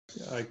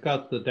I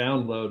got the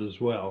download as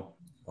well.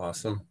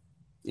 Awesome.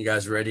 You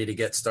guys ready to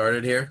get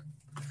started here?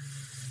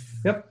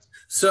 Yep.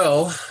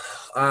 So,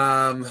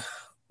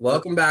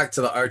 welcome back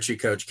to the Archery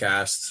Coach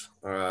Cast.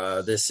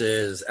 This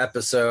is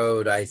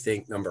episode, I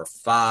think, number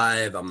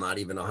 5. I'm not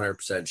even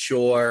 100%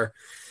 sure,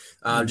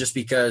 just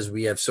because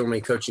we have so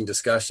many coaching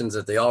discussions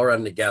that they all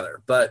run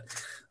together. But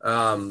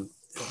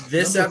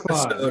this number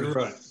episode, 5, you're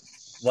right.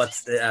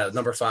 What's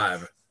number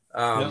 5?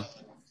 Yep.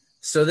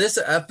 So this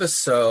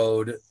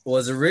episode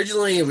was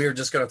originally, we were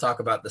just going to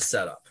talk about the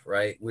setup,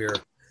 right? We'll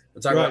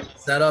talk about the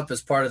setup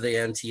as part of the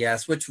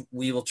NTS, which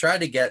we will try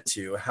to get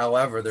to.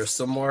 However, there's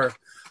some more,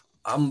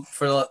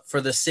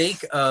 for the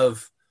sake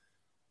of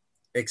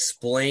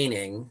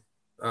explaining,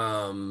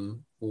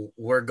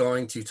 we're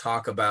going to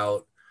talk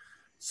about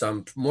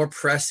some more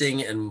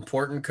pressing and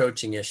important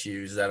coaching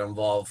issues that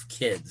involve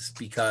kids,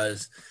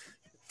 because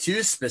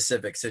 2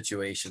 specific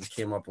situations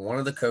came up in one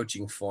of the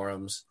coaching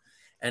forums.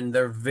 And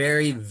they're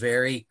very,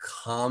 very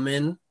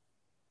common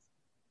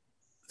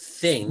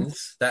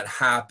things that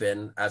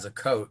happen as a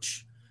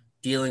coach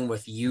dealing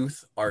with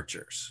youth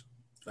archers.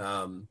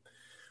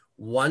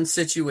 One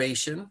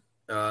situation,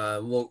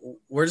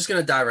 we're just going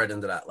to dive right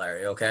into that,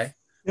 Larry, okay?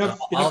 Yep.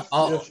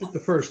 I'll shoot the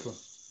first one.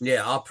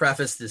 Yeah, I'll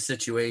preface the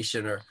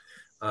situation,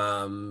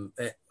 and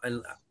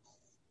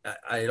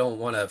I don't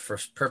want to, for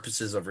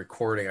purposes of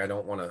recording, I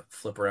don't want to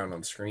flip around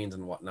on screens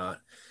and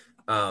whatnot.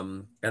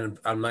 And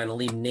I'm going to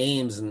leave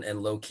names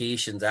and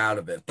locations out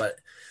of it. But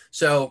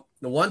so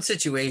the one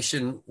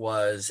situation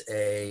was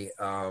a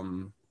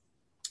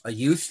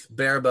youth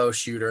barebow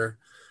shooter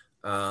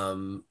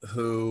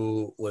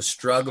who was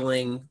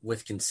struggling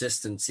with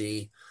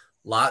consistency,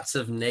 lots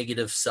of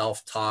negative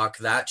self-talk.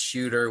 That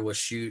shooter was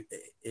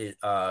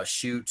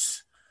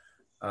shoots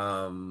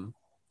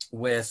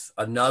with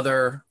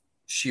another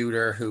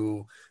shooter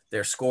who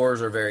their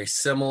scores are very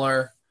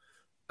similar.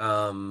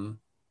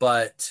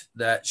 But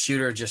that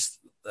shooter just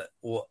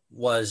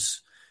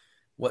was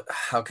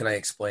how can I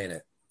explain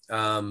it?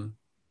 When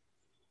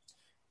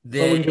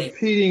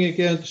competing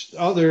against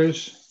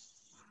others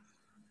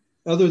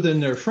other than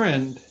their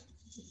friend,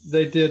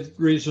 they did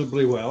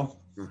reasonably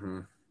well. Mm-hmm.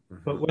 Mm-hmm.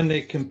 But when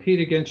they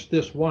compete against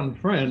this one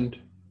friend,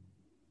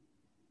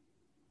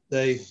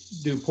 they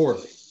do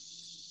poorly.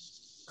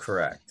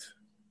 Correct.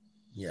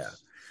 Yeah.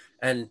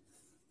 And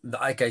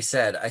like I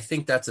said, I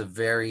think that's a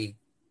very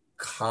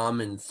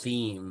common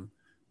theme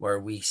where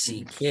we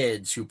see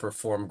kids who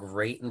perform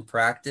great in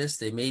practice.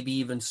 They maybe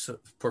even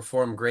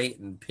perform great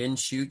in pin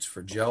shoots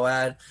for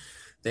JOAD.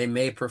 They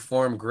may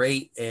perform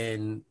great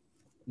in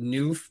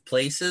new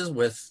places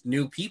with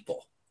new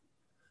people.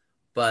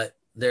 But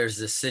there's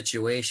this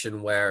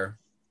situation where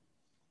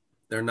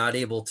they're not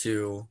able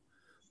to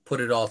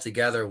put it all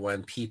together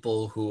when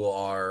people who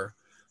are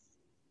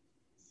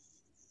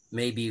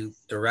maybe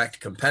direct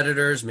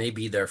competitors,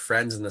 maybe they're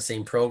friends in the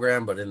same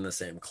program, but in the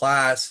same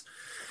class.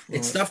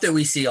 It's stuff that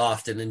we see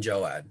often in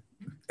JOAD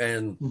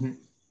and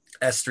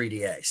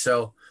S3DA.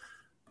 So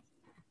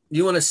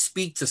you want to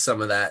speak to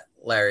some of that,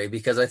 Larry,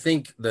 because I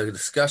think the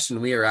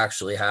discussion we are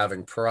actually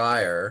having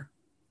prior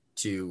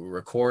to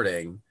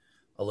recording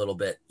a little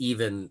bit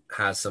even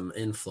has some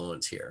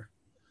influence here.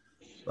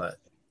 But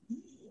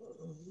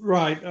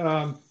right.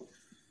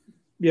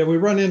 Yeah, we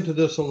run into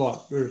this a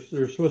lot.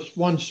 There's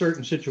one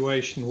certain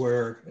situation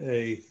where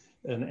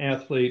an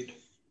athlete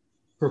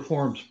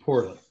performs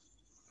poorly.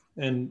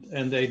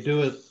 And they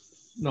do it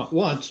not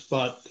once,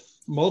 but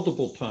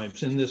multiple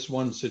times in this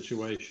one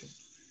situation.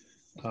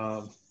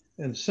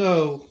 And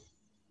so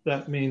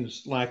that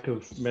means lack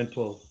of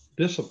mental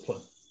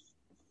discipline.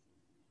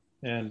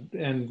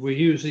 And we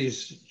use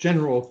these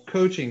general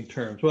coaching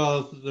terms.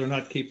 Well, they're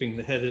not keeping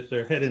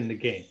their head in the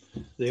game.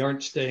 They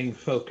aren't staying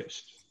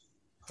focused.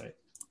 Right?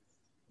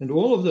 And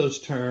all of those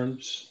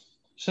terms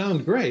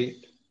sound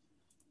great,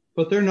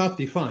 but they're not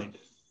defined.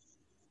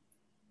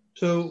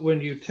 So when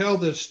you tell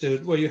this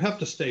student, well, you have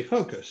to stay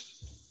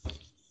focused,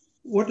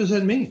 what does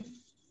that mean?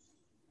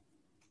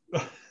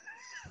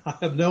 I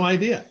have no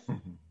idea.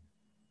 Mm-hmm.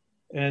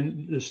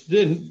 And the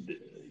student,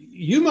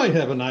 you might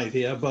have an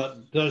idea,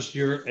 but does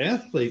your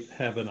athlete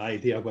have an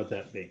idea what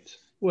that means?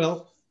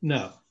 Well,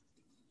 no.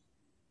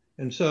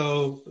 And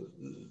so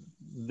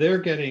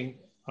they're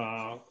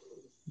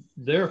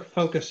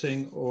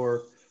focusing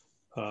or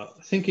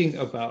thinking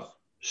about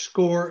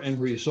score and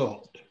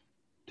result,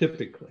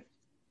 typically,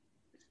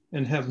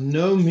 and have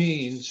no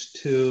means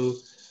to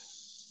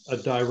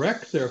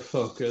direct their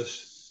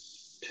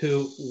focus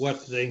to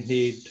what they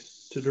need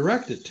to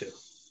direct it to.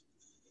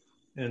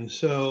 And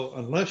so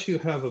unless you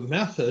have a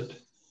method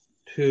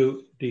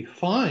to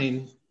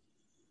define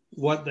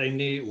what they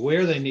need,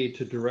 where they need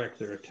to direct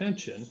their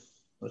attention,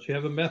 unless you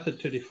have a method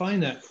to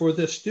define that for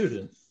this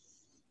student,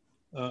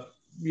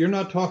 you're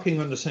not talking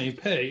on the same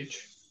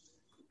page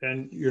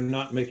and you're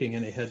not making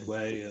any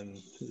headway and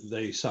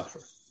they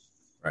suffer.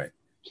 Right.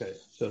 Okay.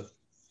 So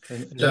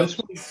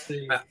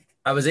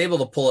I was able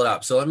to pull it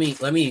up. So let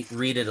me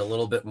read it a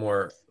little bit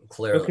more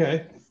clearly.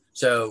 Okay.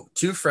 So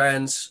 2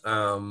 friends,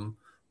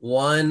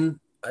 one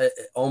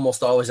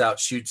almost always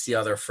outshoots the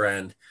other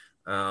friend.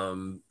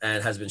 and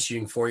has been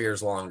shooting 4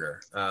 years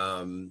longer.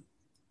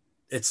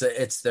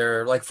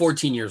 They're like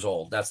 14 years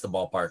old. That's the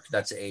ballpark.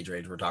 That's the age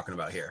range we're talking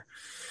about here.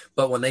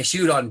 But when they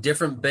shoot on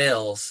different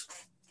bales,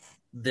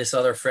 this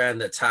other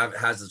friend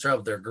has the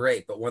trouble, they're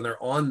great. But when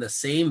they're on the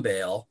same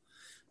bale,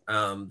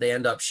 they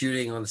end up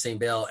shooting on the same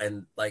bale.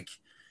 And like,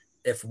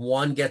 if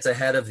one gets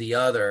ahead of the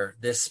other,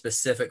 this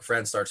specific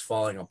friend starts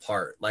falling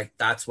apart. Like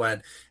that's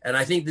when, and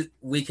I think that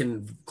we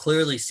can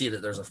clearly see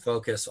that there's a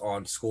focus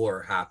on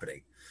score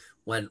happening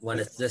when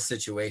it's this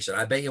situation.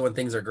 I bet you when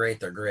things are great,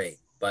 they're great.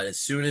 But as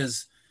soon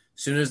as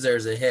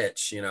there's a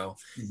hitch, and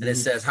it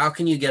says, how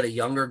can you get a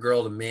younger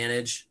girl to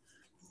manage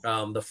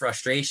the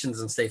frustrations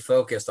and stay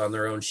focused on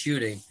their own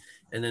shooting,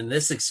 and in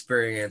this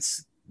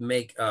experience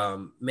make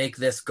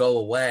this go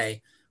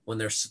away when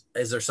is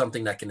there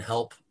something that can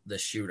help the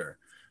shooter?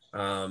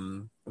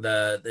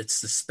 It's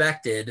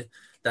suspected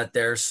that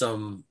there's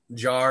some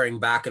jarring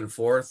back and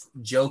forth,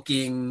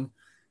 joking,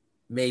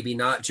 maybe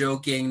not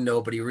joking.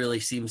 Nobody really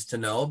seems to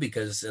know,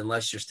 because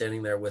unless you're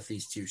standing there with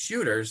these two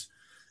shooters,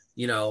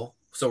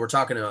 so we're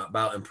talking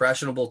about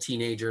impressionable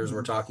teenagers.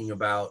 We're talking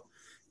about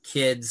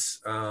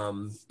kids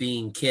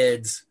being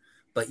kids,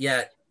 but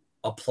yet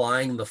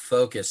applying the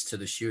focus to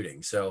the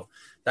shooting. So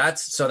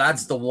that's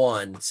the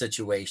one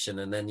situation.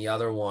 And then the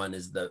other one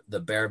is the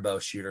barebow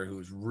shooter,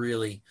 who's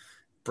really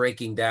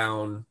breaking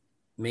down,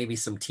 maybe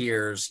some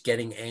tears,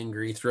 getting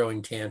angry,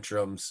 throwing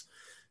tantrums,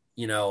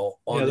 on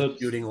the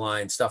shooting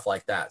line, stuff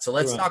like that. So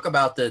let's talk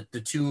about the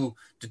two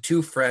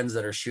friends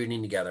that are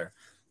shooting together.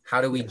 How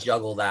do we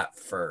juggle that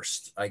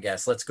first? I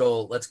guess I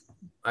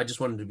just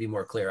wanted to be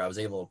more clear. I was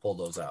able to pull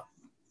those up.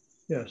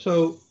 Yeah.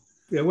 So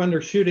when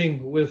they're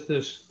shooting with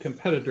this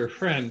competitor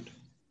friend,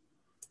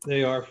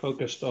 they are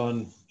focused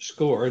on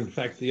score. In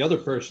fact, the other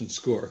person's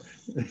score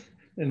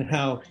and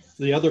how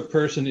the other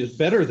person is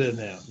better than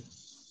them.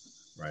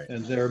 Right.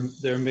 And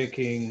they're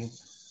making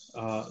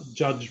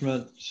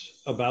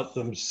judgments about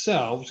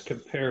themselves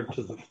compared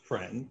to the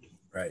friend.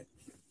 Right.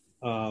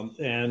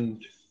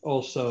 And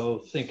also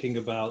thinking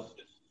about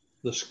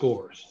the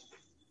scores.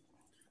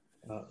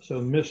 So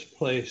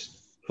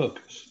misplaced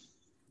focus.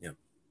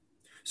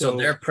 So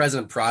their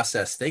present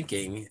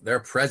thinking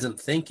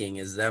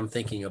is them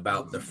thinking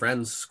about the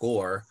friend's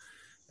score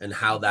and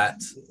how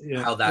that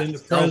in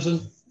the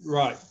present,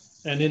 right,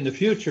 and in the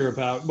future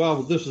about,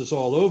 well, this is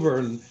all over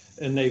and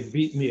they've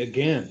beat me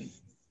again,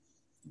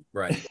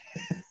 right,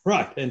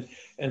 right, and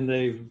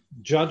they've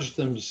judged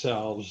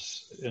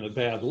themselves in a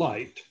bad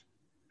light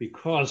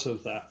because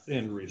of that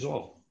end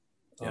result.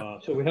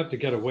 So we have to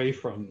get away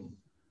from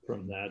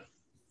that.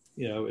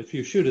 If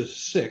you shoot a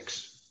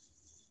 6.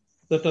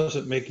 That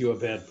doesn't make you a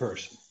bad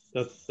person.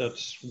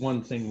 That's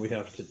one thing we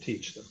have to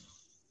teach them.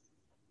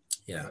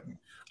 Yeah.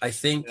 I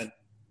think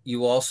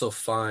you also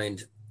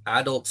find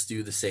adults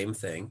do the same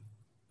thing.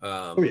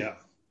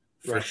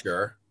 For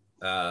sure.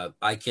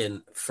 I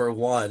can, for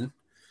one,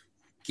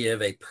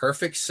 give a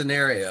perfect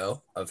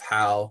scenario of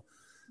how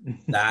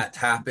that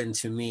happened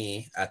to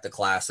me at the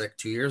Classic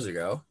 2 years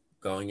ago,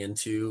 going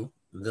into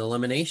the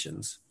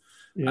eliminations.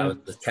 I was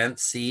the 10th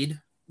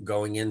seed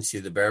going into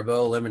the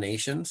barebow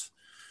eliminations.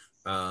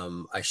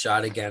 I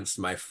shot against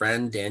my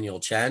friend Daniel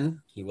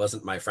Chen. He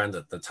wasn't my friend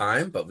at the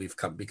time, but we've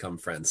become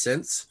friends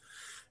since.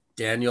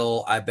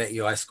 Daniel, I bet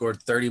you I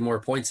scored 30 more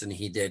points than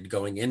he did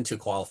going into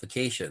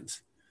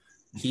qualifications.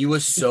 He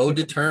was so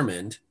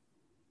determined.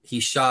 He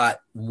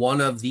shot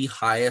one of the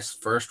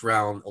highest first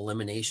round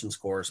elimination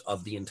scores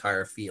of the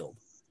entire field.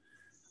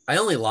 I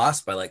only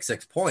lost by like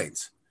 6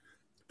 points,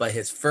 but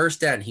his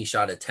first end, he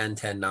shot a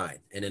 10-10-9.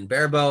 And in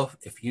barebow,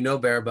 if you know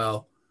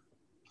barebow,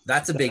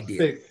 that's a big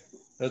deal.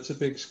 That's a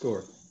big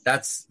score.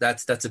 That's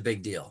a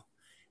big deal.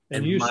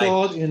 And you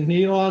saw it in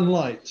neon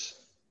lights.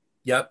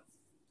 Yep.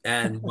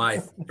 And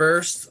my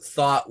first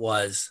thought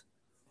was,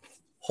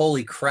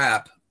 holy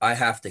crap, I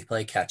have to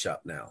play catch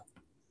up now.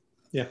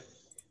 Yeah.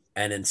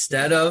 And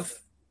instead of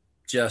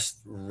just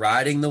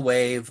riding the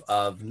wave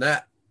of,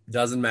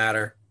 doesn't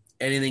matter,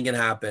 anything can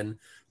happen,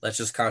 let's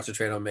just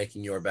concentrate on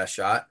making your best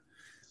shot,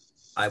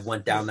 I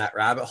went down that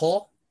rabbit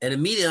hole. And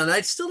immediately, and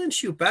I still didn't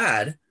shoot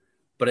bad,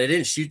 but I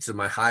didn't shoot to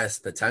my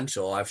highest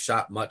potential. I've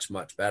shot much,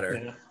 much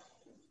better. Yeah.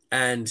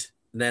 And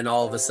then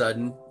all of a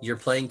sudden you're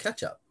playing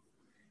catch up.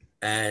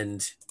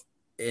 And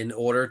in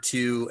order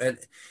to, and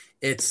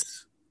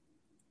it's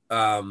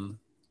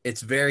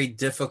very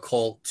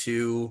difficult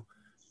to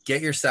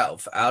get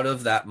yourself out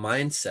of that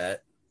mindset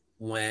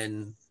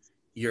when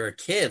you're a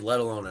kid,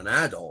 let alone an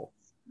adult.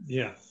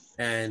 Yeah.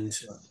 And,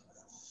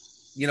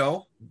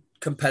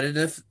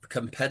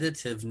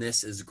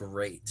 competitiveness is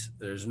great.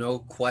 There's no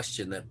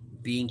question that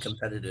being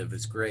competitive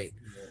is great.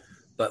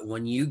 But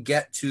when you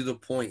get to the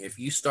point, if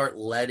you start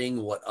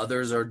letting what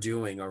others are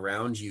doing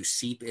around you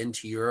seep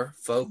into your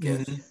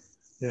focus,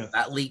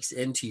 that leaks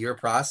into your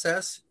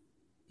process,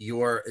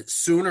 you're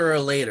sooner or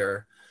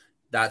later,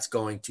 that's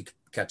going to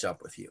catch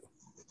up with you.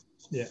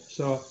 Yeah.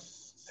 So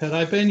had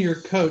I been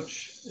your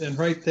coach and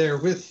right there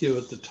with you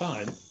at the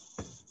time,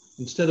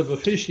 instead of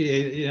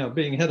officiating,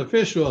 being head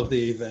official of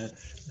the event,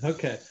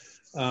 okay,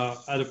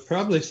 I'd have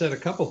probably said a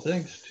couple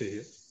things to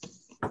you.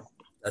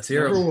 Let's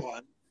hear Number them.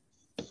 one,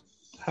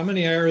 how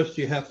many arrows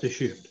do you have to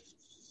shoot?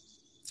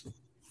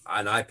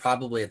 And I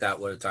probably at that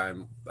point in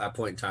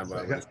time,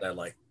 I would have said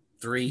like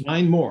 3.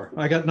 9 more.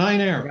 I got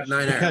 9 arrows. I got 9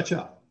 to arrows. Catch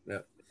up.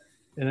 Yep.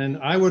 And then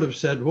I would have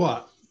said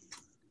what?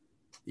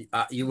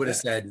 You would have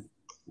said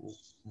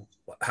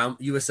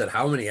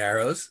how many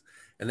arrows,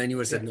 and then you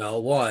would have said no,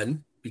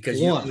 1, because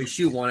you only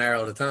shoot 1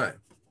 arrow at a time.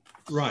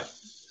 Right.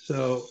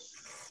 So,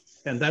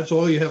 and that's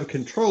all you have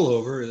control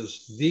over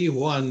is the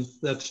one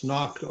that's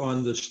knocked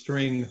on the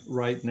string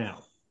right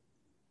now.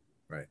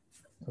 Right.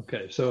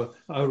 Okay. So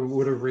I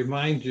would have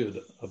reminded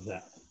you of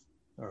that.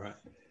 All right.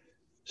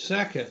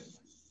 Second,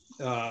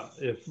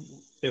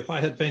 if I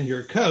had been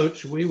your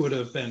coach, we would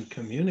have been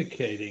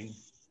communicating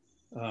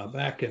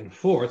back and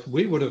forth.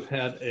 We would have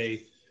had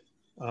a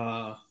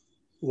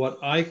what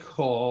I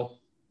call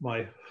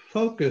my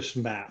focus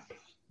map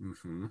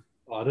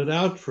plotted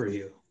out for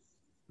you.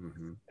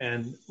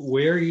 And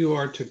where you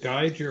are to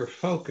guide your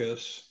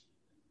focus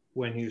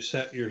when you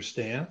set your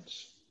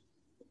stance,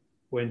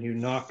 when you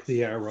knock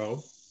the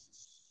arrow,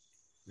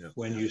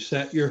 when you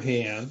set your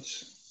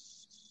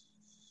hands,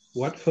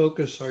 what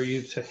focus are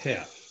you to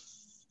have?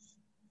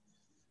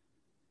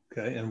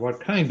 Okay, and what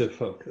kind of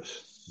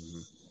focus?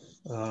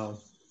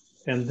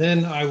 And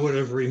then I would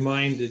have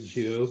reminded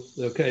you,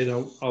 okay,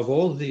 now, of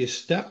all these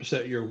steps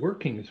that you're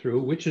working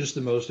through, which is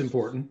the most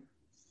important?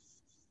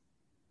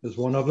 Because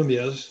one of them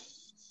is,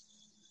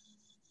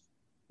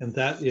 and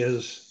that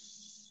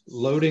is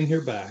loading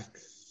your back,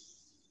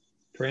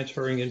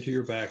 transferring into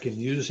your back, and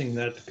using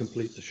that to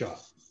complete the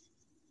shot.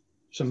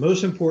 It's the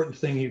most important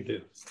thing you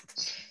do.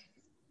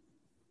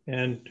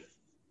 And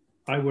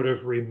I would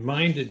have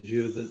reminded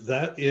you that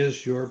that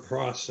is your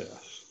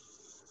process.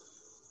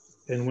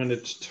 And when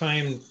it's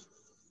time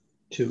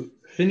to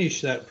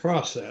finish that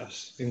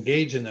process,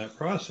 engage in that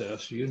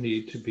process, you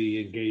need to be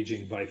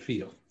engaging by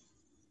feel.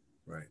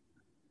 Right.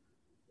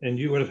 And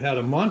you would have had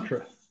a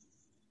mantra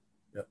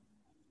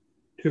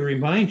to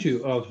remind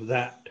you of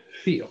that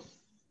feel.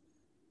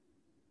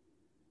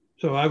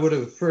 So I would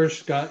have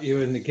first got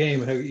you in the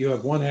game. You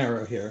have 1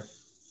 arrow here,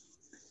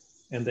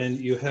 and then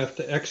you have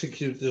to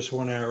execute this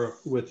 1 arrow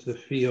with the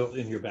feel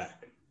in your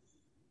back.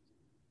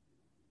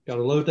 Got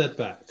to load that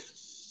back.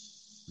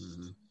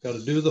 Got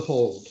to do the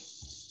hold.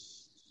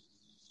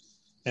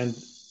 And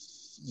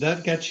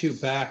that gets you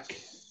back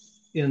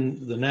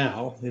in the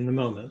now, in the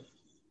moment,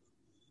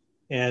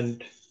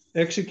 and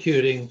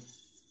executing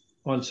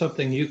on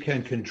something you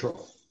can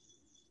control.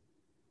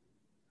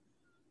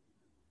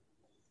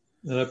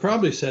 And I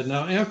probably said,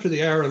 now after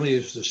the arrow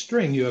leaves the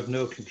string, you have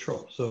no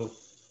control. So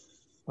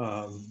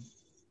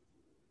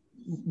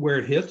where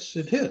it hits,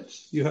 it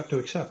hits. You have to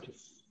accept it.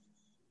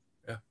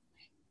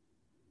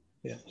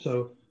 Yeah.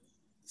 So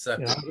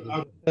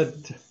I had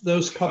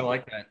those couple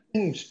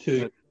things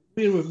to,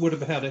 we would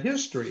have had a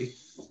history.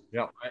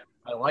 Yeah,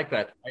 I like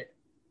that.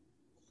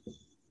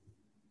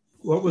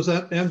 What was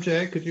that,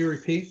 MJ? Could you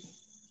repeat?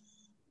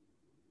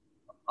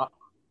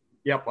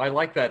 Yep, I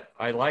like that.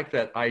 I like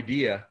that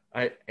idea.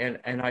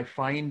 I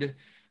find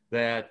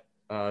that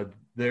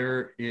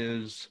there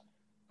is,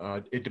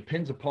 it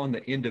depends upon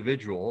the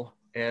individual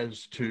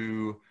as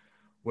to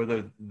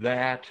whether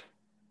that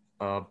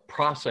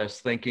process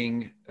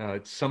thinking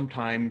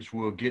sometimes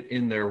will get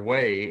in their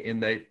way,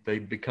 and they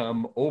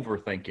become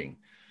overthinking,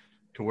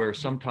 to where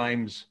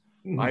sometimes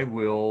I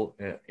will,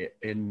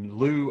 in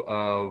lieu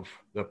of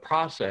the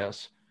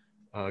process,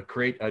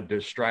 create a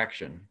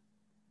distraction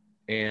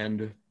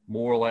and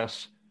more or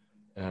less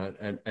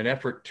an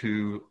effort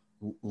to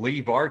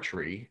leave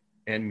archery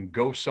and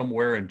go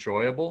somewhere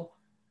enjoyable.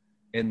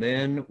 And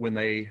then when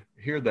they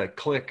hear the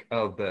click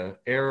of the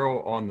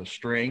arrow on the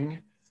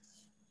string,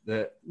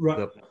 the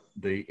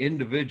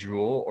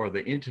individual or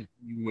the entity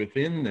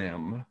within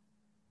them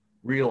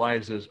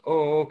realizes,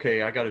 oh,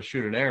 okay, I got to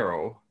shoot an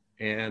arrow.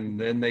 And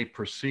then they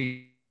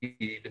proceed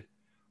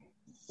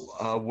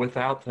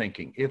without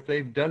thinking. If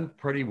they've done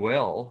pretty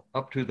well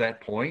up to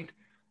that point,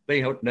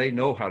 they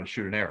know how to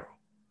shoot an arrow.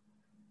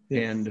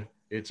 Yes. And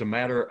it's a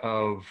matter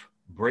of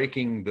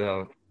breaking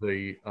the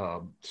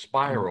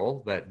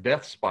spiral, that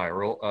death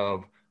spiral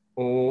of,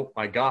 oh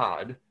my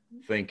God,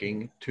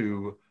 thinking,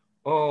 to,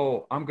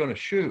 oh, I'm going to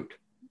shoot,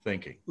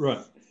 thinking.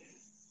 Right.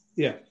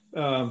 Yeah.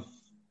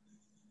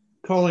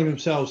 Calling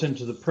themselves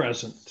into the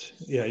present.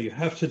 Yeah, you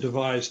have to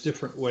devise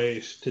different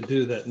ways to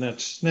do that. And that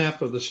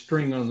snap of the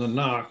string on the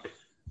knock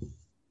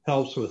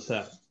helps with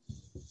that.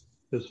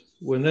 Because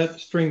when that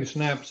string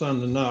snaps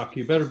on the knock,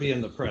 you better be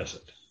in the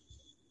present.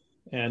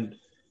 And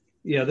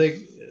yeah,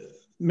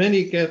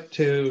 many get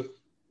to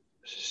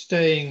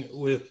staying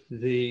with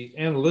the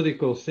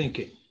analytical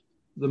thinking,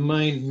 the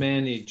mind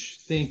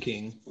managed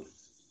thinking,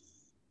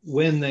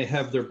 when they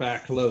have their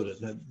back loaded.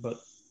 But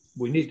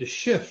we need to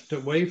shift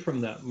away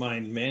from that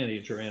mind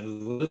managed or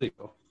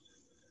analytical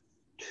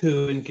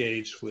to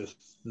engage with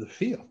the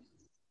feel.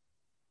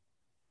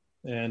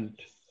 And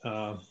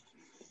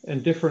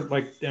different,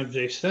 like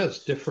MJ says,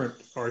 different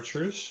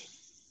archers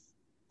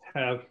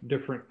have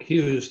different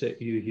cues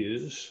that you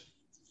use.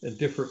 and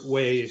different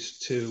ways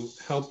to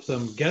help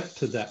them get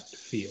to that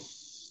feel.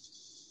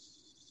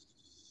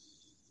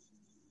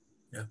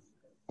 Yeah,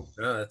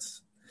 no,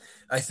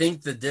 I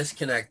think the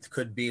disconnect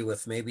could be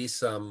with maybe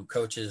some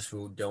coaches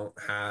who don't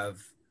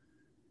have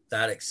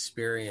that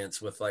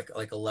experience with like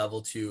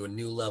a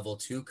new level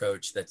 2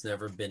 coach that's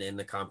never been in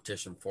the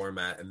competition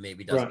format and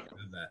maybe doesn't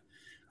have that.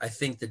 I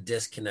think the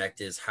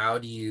disconnect is, how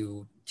do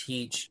you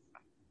teach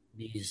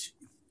these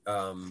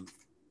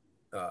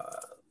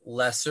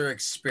lesser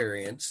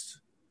experienced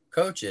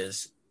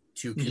coaches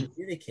to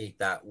communicate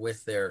that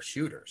with their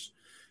shooters?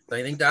 And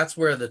I think that's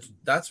where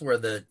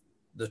the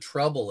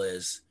trouble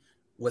is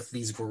with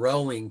these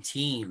growing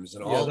teams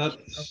and all the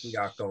stuff we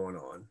got going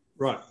on.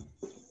 Right.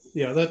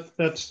 Yeah,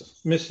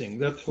 that's missing.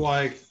 That's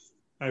why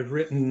I've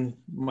written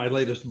my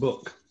latest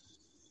book.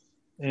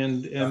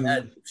 And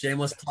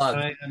shameless plug.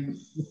 I am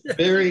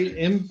very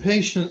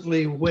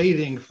impatiently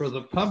waiting for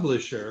the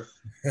publisher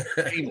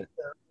to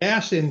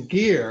ass in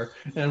gear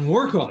and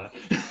work on it.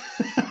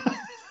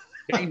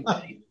 And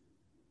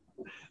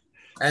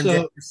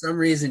so, for some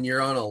reason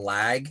you're on a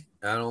lag.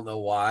 I don't know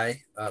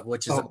why,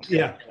 which is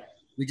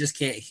we just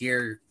can't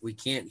hear. We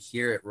can't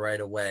hear it right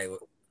away.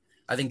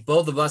 I think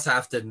both of us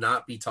have to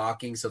not be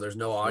talking, so there's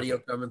no audio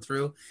coming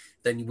through.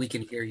 Then we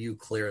can hear you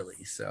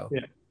clearly. So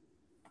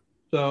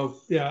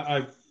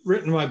I've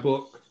written my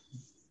book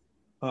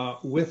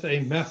with a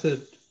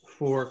method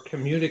for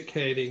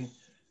communicating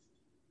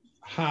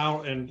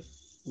how and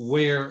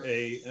where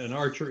an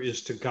archer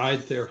is to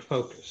guide their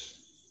focus.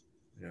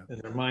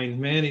 And their mind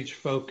managed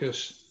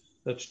focus,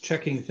 that's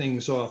checking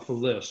things off a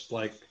list,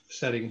 like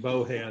setting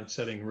bow hand,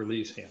 setting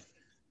release hand.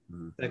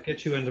 That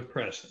gets you into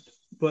present.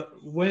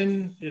 But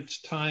when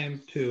it's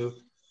time to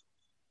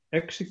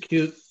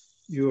execute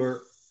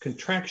your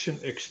contraction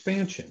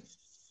expansion,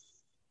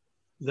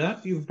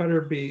 that you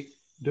better be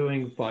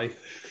doing by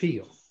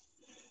feel,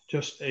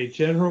 just a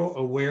general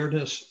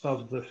awareness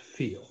of the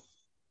feel.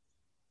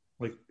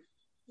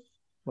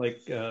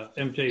 Like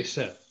MJ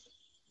said,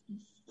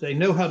 they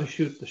know how to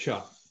shoot the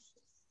shot.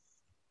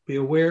 Be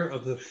aware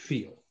of the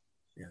feel.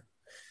 Yeah.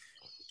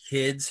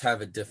 Kids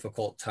have a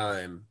difficult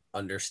time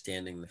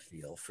understanding the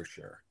feel, for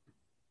sure.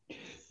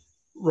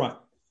 Right.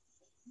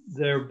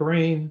 Their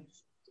brain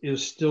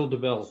is still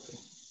developing.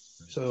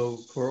 So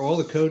for all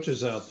the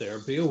coaches out there,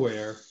 be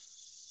aware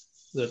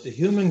that the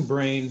human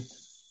brain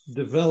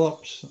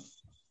develops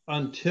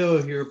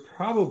until you're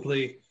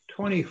probably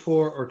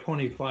 24 or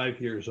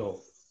 25 years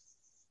old.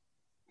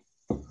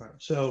 Right.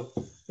 So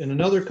in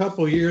another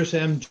couple of years,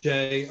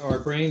 MJ, our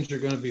brains are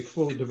going to be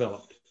fully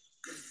developed,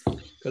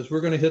 because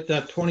we're going to hit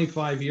that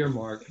 25-year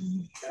mark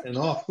and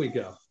off we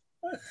go.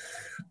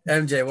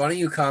 MJ, why don't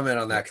you comment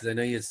on that? Because I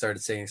know you had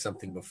started saying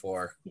something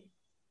before.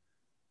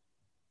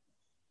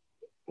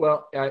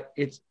 Well,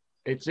 it's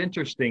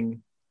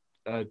interesting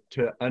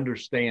to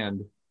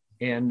understand,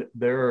 and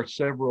there are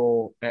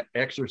several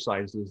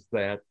exercises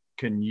that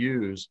can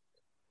use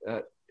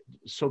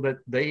so that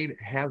they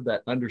have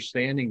that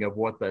understanding of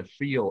what that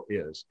feel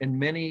is. And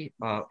many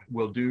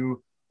will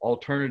do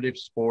alternative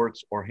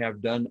sports or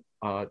have done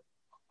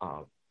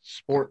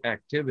sport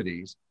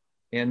activities.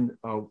 And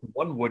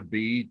one would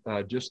be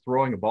just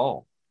throwing a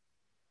ball.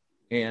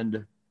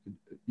 And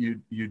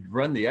you'd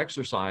run the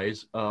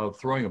exercise of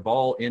throwing a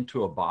ball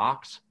into a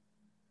box.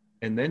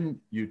 And then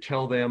you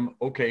tell them,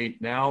 okay,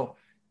 now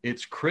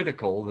it's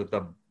critical that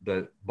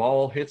the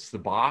ball hits the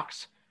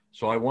box.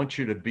 So I want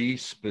you to be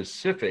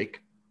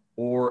specific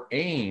or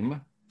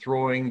aim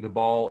throwing the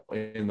ball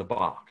in the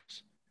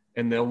box.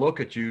 And they'll look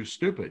at you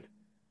stupid.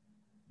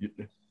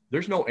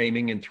 There's no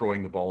aiming and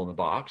throwing the ball in the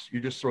box.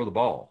 You just throw the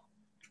ball.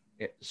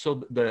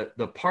 So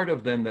the part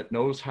of them that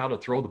knows how to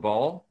throw the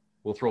ball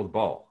will throw the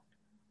ball.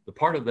 The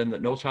part of them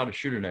that knows how to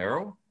shoot an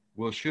arrow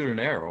will shoot an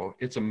arrow.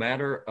 It's a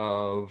matter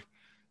of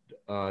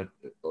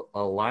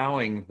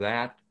allowing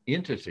that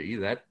entity,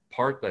 that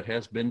part that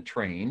has been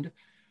trained,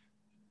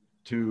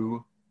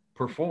 to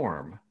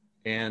perform.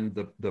 And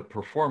the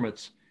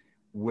performance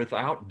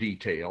without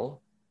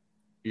detail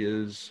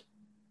is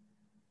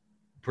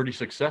pretty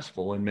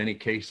successful in many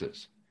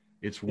cases.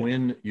 It's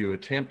when you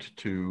attempt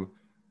to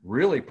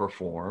really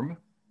perform,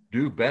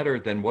 do better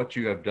than what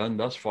you have done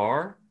thus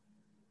far,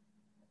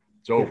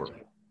 it's over.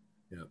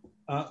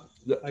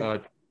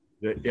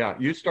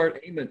 You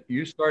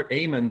start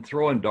aiming,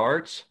 throwing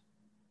darts,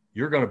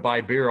 you're going to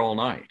buy beer all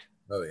night.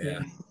 Oh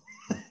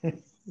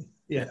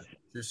yeah.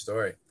 True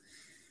story.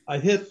 I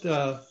hit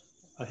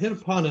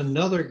upon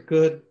another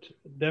good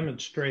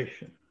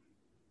demonstration.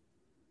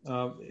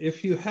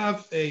 If you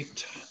have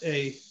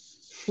a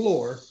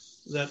floor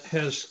that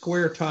has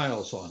square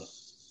tiles on it,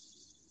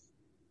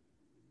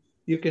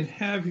 you can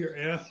have your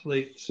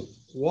athletes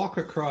walk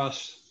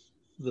across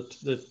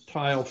the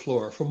tile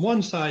floor from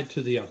one side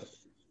to the other.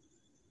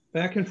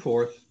 Back and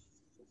forth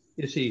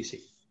is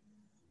easy,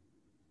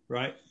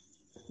 right?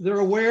 They're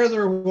aware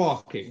they're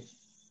walking,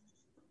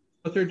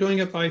 but they're doing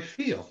it by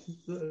feel.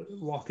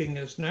 Walking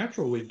is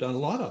natural. We've done a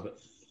lot of it,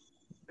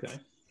 okay?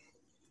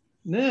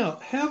 Now,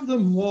 have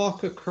them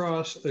walk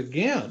across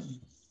again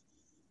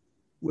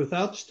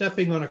without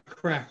stepping on a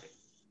crack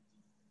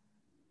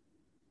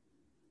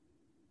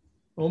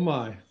Oh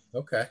my.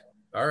 Okay.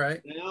 All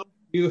right. Now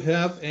you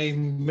have a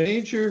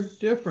major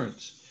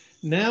difference.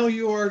 Now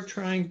you are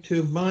trying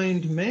to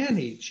mind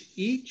manage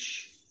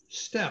each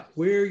step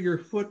where your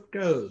foot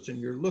goes, and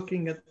you're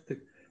looking at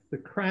the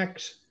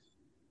cracks.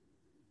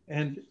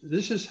 And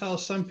this is how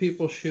some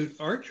people shoot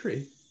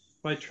archery,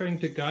 by trying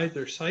to guide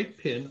their sight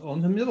pin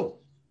on the middle.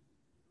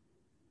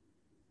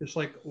 It's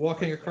like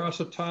walking across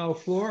a tile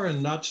floor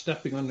and not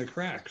stepping on the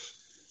cracks.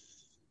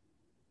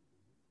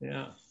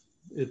 Yeah,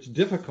 it's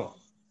difficult.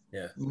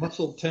 Yeah.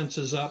 Muscle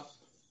tenses up,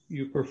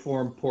 you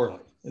perform poorly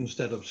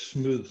instead of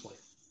smoothly.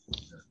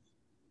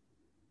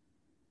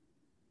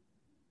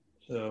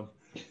 So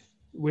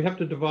we have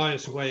to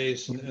devise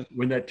ways. And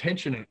when that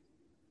tension,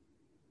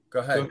 Go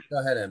ahead,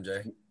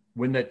 MJ.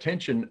 When that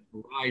tension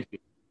rises,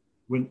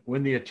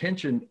 when the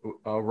attention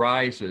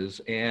rises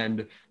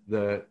and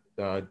the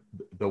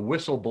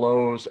whistle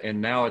blows,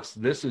 and now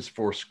this is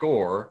for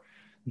score,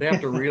 they have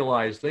to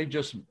realize they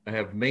just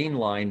have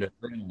mainlined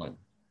adrenaline.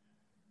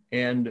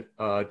 And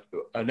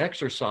an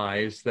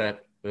exercise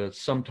that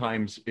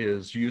sometimes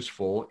is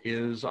useful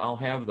is I'll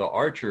have the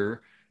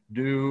archer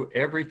do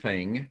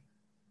everything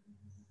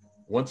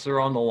once they're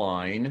on the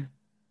line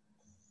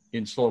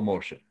in slow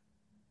motion.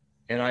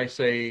 And I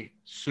say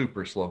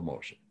super slow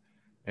motion.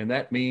 And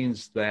that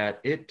means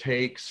that it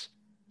takes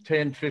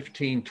 10,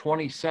 15,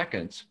 20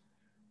 seconds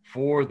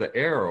for the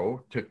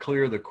arrow to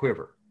clear the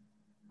quiver.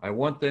 I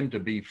want them to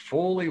be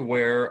fully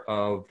aware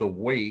of the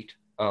weight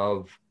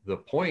of the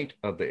point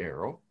of the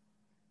arrow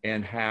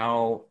and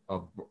how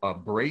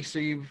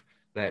abrasive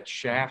that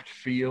shaft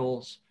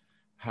feels,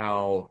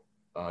 how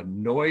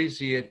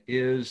noisy it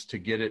is to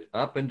get it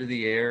up into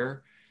the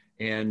air.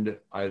 And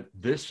I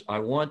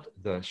want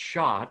the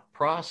shot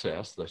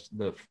process,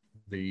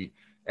 the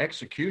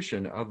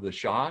execution of the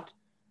shot,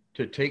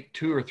 to take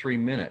 2 or 3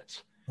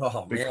 minutes,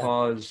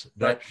 because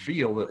that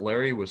feel that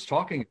Larry was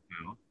talking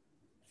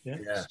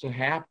about has to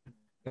happen,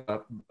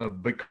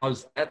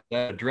 because that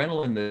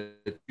adrenaline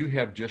that you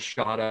have just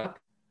shot up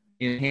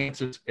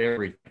enhances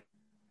everything.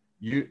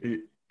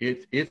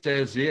 It's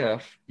as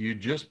if you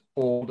just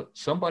pulled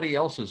somebody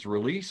else's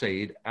release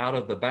aid out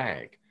of the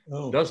bag.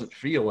 Oh. Doesn't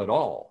feel at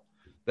all.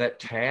 That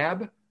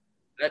tab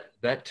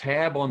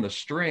on the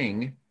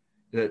string,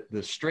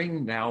 the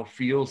string now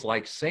feels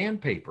like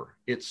sandpaper.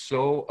 It's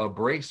so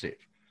abrasive.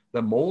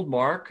 The mold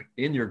mark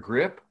in your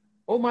grip,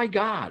 oh my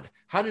God,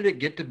 how did it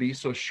get to be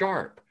so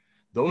sharp?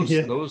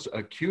 Those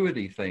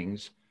acuity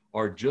things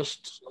are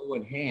just so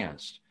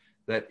enhanced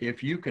that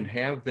if you can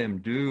have them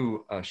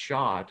do a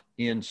shot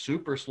in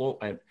super slow,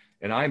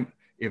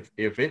 if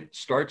it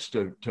starts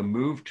to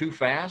move too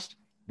fast,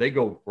 they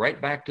go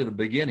right back to the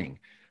beginning,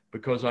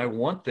 because I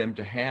want them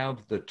to have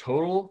the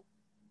total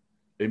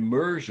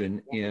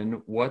immersion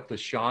in what the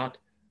shot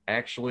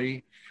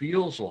actually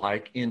feels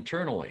like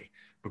internally,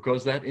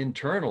 because that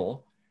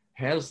internal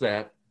has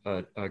that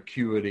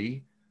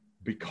acuity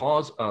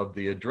because of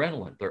the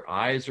adrenaline. Their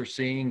eyes are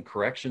seeing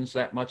corrections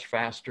that much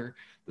faster.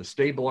 The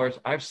stabilizers,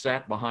 I've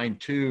sat behind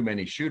too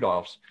many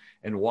shoot-offs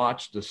and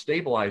watched the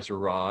stabilizer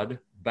rod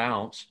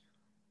bounce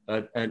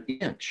an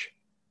inch,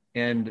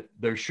 and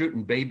they're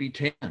shooting baby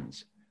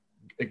 10s.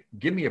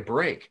 Give me a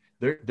break.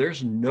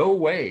 There's no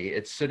way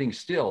it's sitting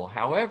still.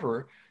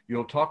 However,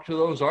 you'll talk to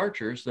those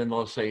archers, then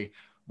they'll say,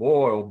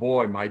 boy, oh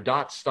boy, my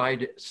dots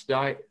died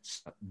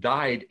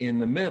in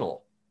the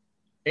middle.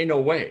 Ain't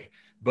no way.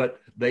 But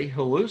they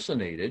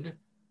hallucinated,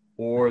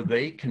 or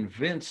they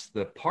convinced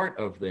the part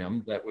of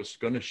them that was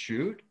going to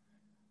shoot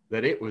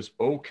that it was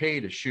okay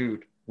to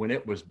shoot when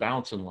it was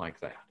bouncing like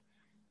that.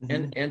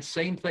 Mm-hmm. And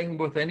same thing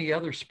with any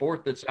other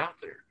sport that's out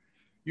there.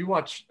 You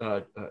watch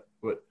the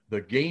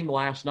game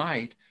last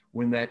night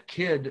when that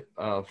kid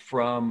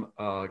from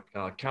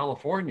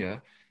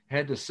California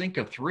had to sink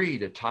a 3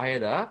 to tie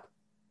it up.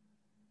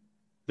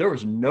 There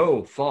was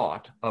no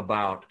thought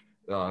about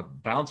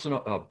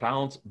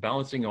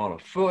balancing on a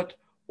foot,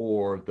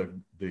 or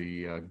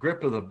the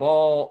grip of the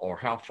ball, or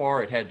how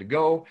far it had to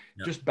go.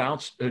 Yeah. Just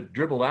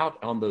dribbled out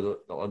on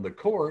the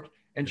court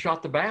and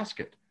shot the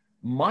basket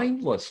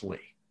mindlessly.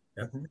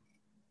 Yeah.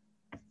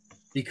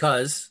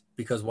 Because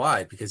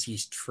why? Because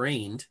he's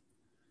trained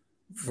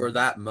for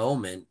that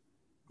moment,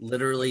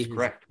 literally his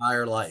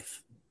entire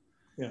life.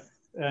 Yeah,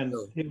 and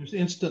he was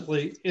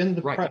instantly in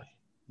the present,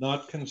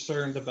 not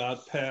concerned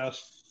about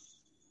past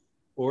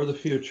or the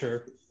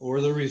future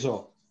or the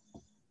result.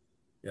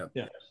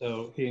 Yeah.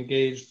 So he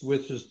engaged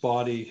with his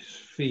body's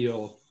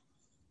feel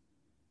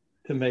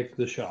to make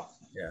the shot.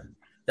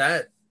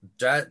 Yeah.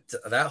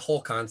 That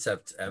whole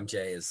concept,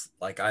 MJ, is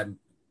like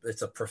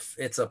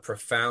it's a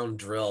profound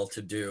drill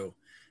to do.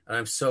 And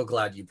I'm so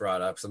glad you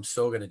brought up, because I'm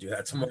so going to do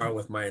that tomorrow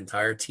with my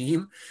entire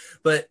team.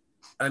 But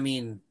I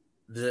mean,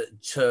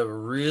 to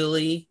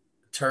really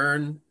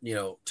turn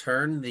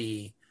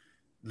the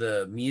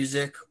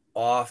music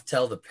off,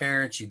 tell the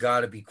parents you got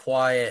to be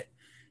quiet,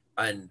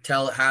 and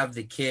have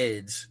the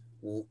kids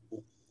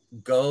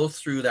go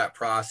through that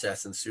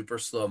process in super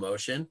slow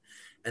motion,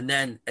 and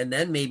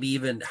then maybe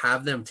even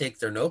have them take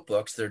their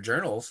notebooks, their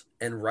journals,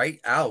 and write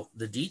out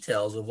the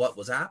details of what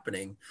was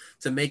happening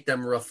to make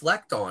them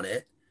reflect on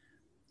it.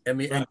 I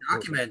mean, and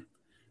document.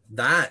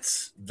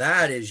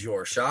 That is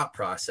your shot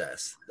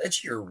process.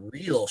 That's your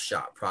real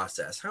shot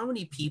process. How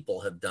many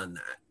people have done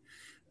that?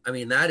 I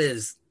mean, that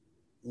is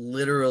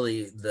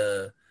literally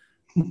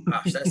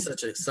gosh,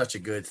 that's such a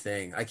good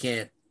thing. I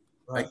can't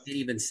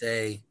even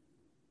say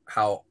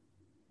how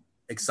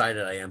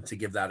excited I am to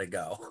give that a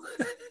go.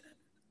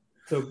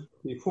 So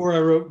before I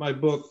wrote my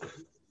book,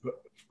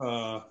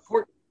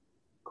 Core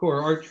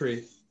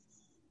Archery,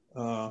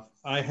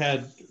 I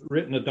had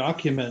written a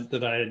document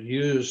that I had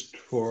used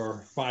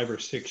for 5 or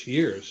 6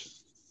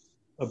 years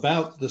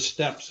about the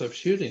steps of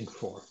shooting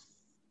for.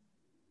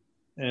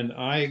 And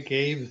I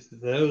gave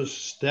those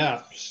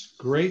steps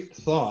great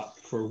thought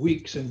for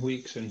weeks and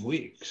weeks and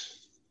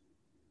weeks,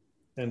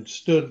 and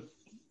stood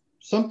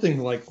something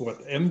like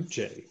what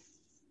MJ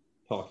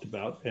talked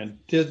about and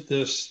did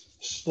this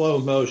slow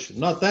motion,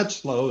 not that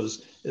slow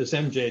as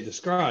MJ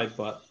described,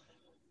 but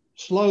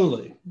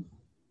slowly,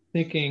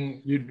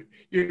 thinking. You'd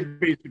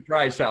be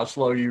surprised how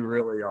slow you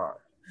really are.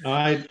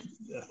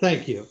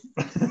 Thank you.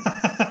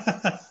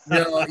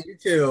 No, you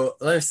too.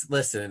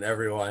 Listen,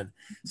 everyone.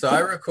 So I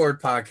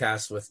record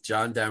podcasts with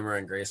John Demmer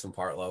and Grayson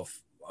Partlow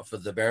for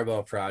the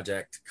Barebow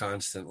Project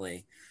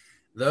constantly.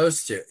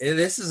 Those two,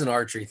 this is an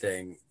archery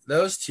thing.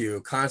 Those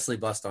two constantly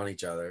bust on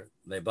each other.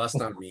 They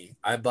bust on me.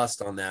 I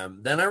bust on them.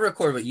 Then I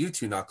record with you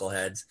two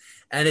knuckleheads,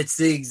 and it's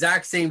the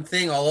exact same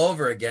thing all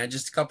over again,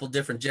 just a couple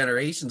different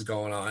generations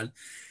going on.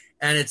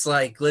 And it's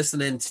like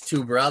listening to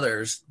two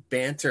brothers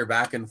banter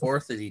back and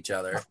forth at each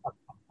other.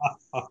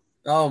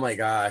 Oh my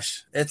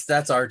gosh.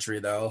 That's archery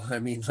though. I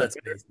mean, let's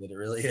face it, it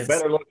really is.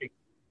 Better looking.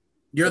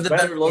 You're the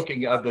better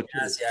looking of the two.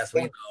 Yes,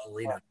 we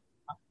know.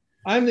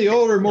 I'm the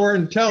older, more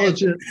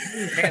intelligent,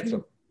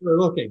 handsome.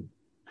 Looking.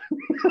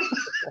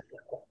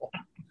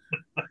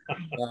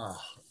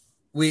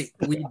 We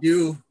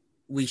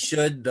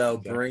should though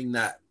bring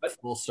that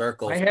full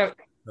circle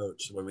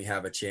coach when we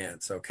have a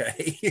chance,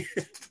 okay?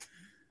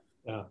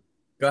 Yeah.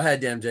 Go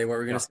ahead, MJ. What were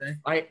we going to say?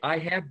 I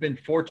have been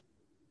fortunate.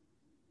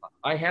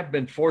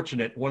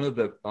 One of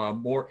the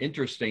more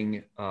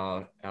interesting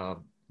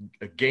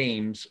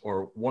games,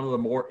 or one of the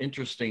more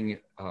interesting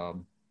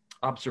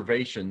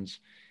observations,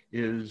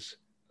 is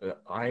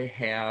I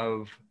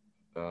have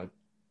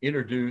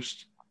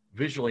introduced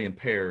visually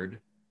impaired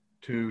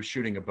to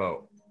shooting a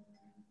bow,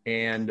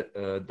 and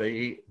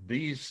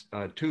these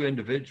two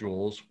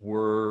individuals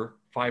were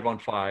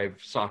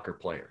 5-on-5 soccer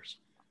players,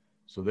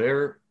 so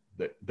they're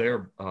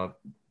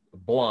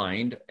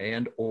blind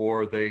and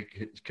or they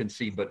can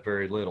see but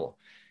very little,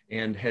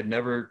 and had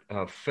never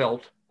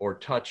felt or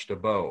touched a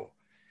bow.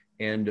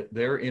 And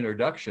their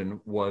introduction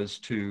was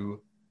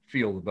to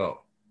feel the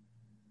bow.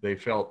 They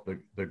felt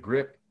the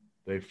grip,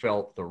 they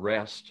felt the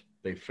rest,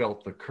 they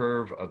felt the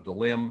curve of the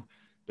limb,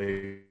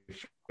 they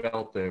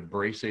felt the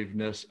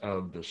abrasiveness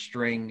of the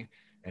string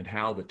and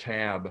how the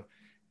tab,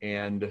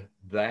 and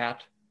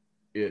that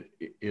it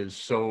is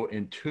so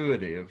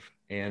intuitive,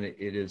 and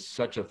it is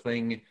such a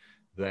thing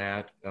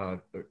that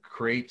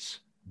creates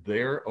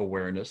their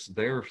awareness,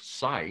 their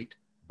sight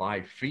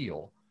by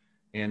feel,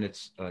 and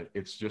it's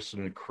just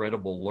an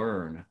incredible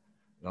learn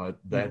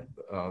that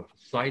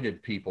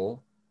sighted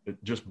people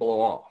just blow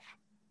off,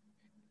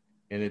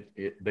 and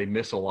they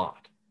miss a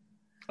lot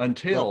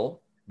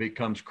until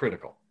becomes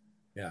critical.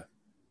 Yeah,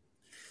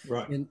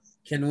 right. And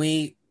can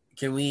we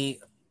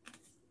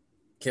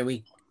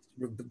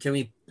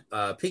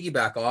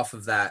piggyback off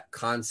of that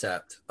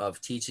concept of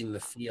teaching the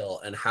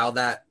feel, and how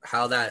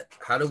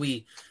do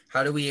we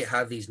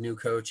have these new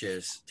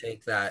coaches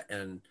take that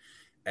and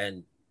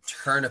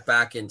turn it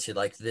back into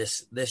like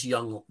this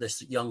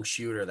young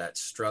shooter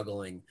that's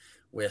struggling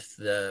with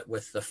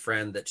the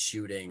friend that's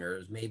shooting,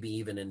 or maybe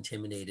even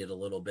intimidated a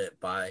little bit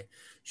by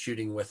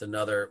shooting with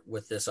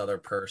this other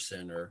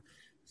person? Or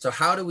so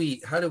how do we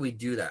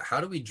do that?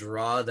 How do we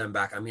draw them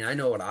back? I mean, I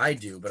know what I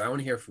do, but I want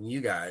to hear from you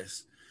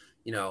guys.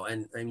 You know,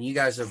 and you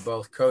guys have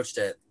both coached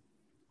at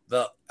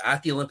the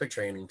Olympic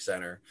Training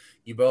Center.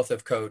 You both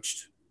have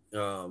coached,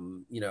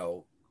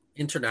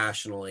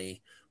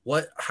 internationally.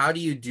 How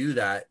do you do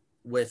that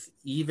with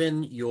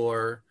even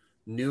your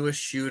newest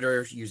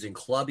shooters, using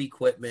club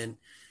equipment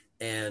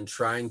and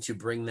trying to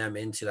bring them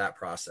into that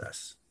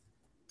process?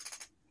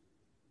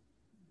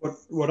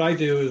 What I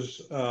do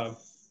is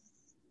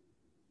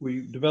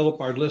we develop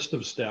our list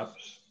of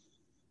steps,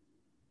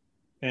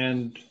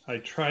 and I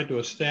try to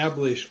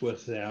establish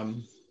with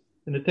them,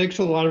 and it takes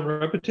a lot of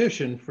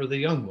repetition for the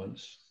young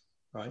ones,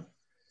 right?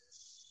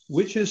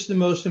 Which is the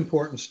most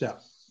important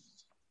step?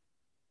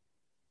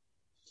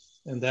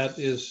 And that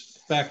is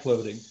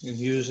backloading and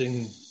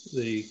using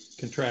the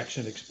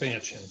contraction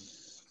expansion.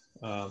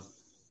 So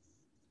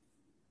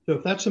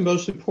if that's the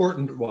most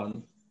important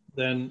one,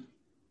 then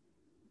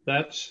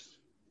that's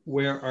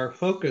where our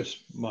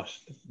focus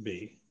must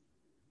be.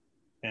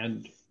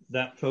 And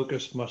that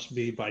focus must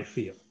be by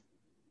feel.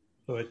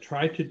 So I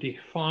try to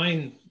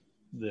define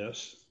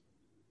this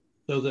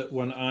so that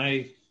when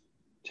I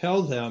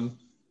tell them,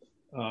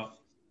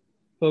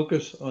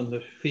 focus on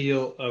the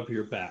feel of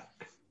your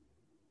back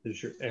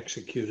as you're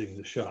executing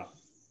the shot.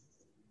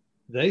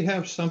 They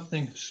have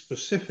something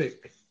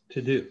specific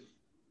to do.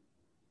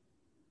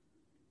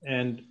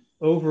 And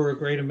over a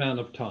great amount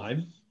of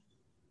time,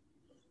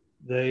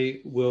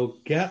 they will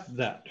get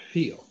that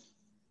feel.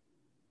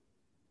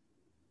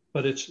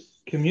 But it's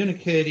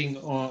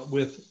communicating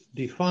with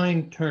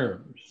defined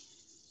terms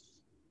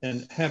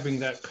and having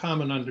that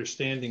common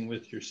understanding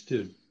with your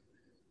student.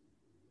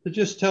 To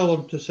just tell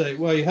them to say,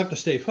 well, you have to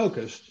stay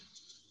focused,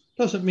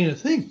 doesn't mean a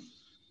thing.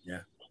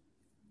 Yeah.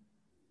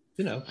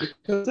 You know,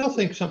 because they'll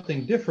think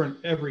something different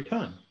every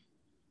time.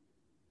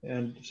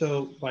 And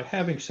so by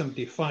having some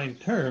defined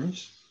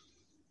terms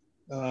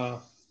and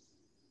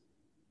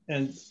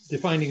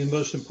defining the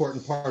most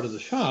important part of the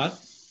shot,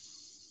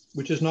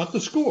 which is not the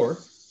score.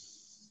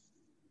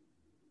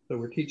 So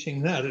we're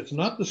teaching that it's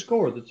not the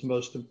score that's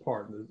most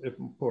important.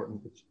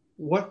 It's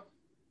what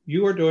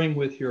you are doing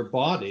with your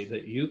body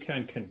that you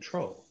can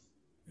control,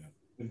 yeah,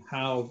 and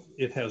how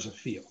it has a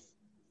feel.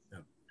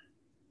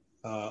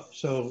 Yeah.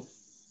 So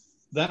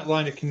that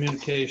line of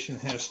communication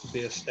has to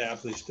be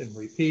established and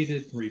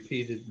repeated,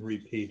 repeated, and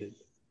repeated.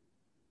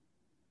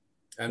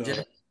 MJ,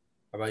 how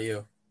about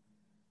you?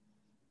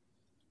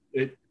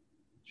 It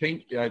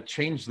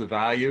changed the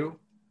value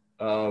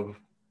of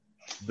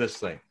this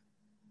thing.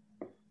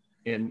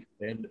 And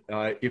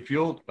if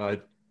you'll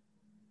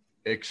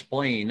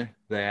explain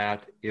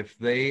that if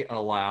they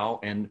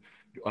allow and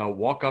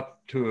walk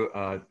up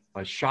to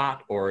a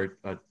shot or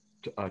a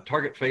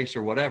target face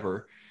or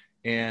whatever,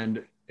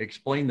 and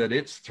explain that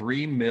it's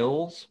 3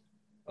 mils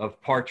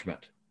of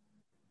parchment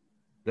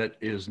that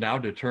is now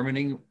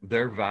determining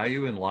their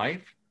value in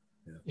life,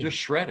 yeah, just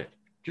shred it.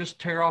 Just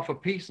tear off a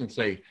piece and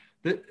say,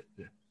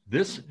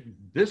 this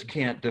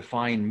can't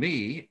define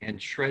me, and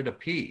shred a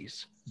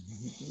piece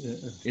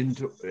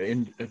to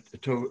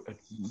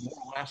more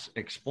or less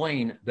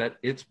explain that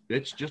it's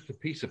just a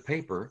piece of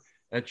paper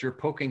that you're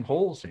poking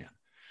holes in.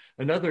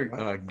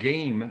 Another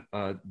game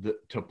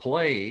to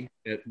play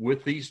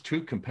with these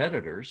two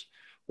competitors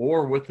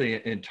or with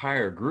the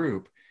entire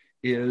group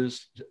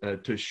is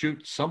to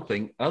shoot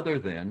something other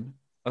than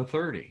a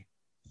 30.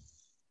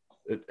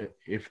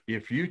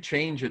 If you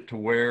change it to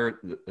where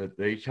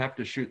they have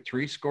to shoot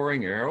 3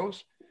 scoring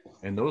arrows,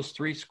 and those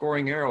 3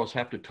 scoring arrows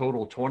have to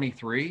total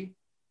 23,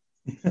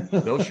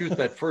 they'll shoot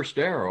that first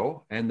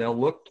arrow and they'll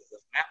look to the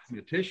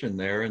mathematician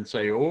there and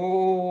say,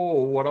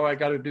 oh, what do I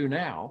got to do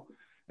now?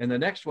 And the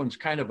next one's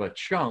kind of a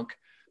chunk.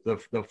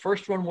 The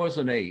first one was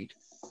an 8,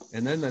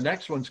 and then the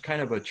next one's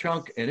kind of a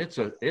chunk, and it's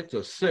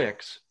a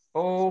 6.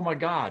 Oh my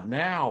God!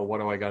 Now what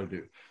do I got to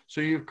do?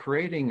 So you're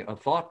creating a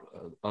thought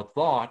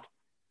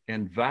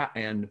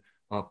and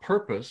a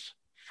purpose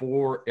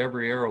for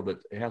every arrow that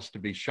has to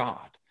be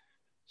shot.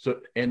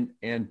 So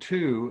and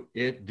 2,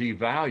 it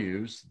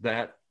devalues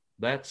that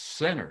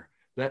center,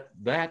 that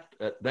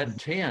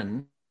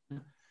 10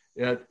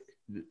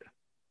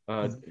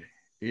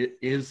 it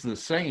is the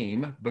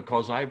same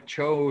because I've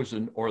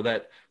chosen, or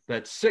that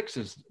 6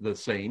 is the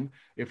same.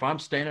 If I'm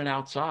standing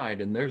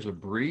outside and there's a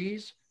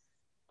breeze,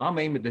 I'm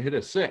aiming to hit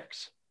a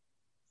 6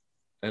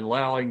 and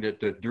allowing it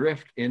to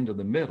drift into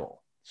the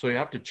middle. So I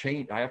have to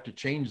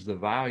change the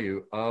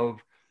value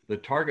of the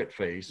target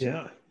face,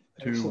 yeah,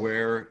 to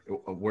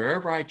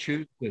wherever I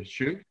choose to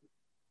shoot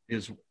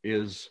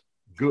is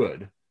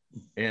good.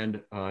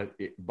 And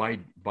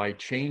by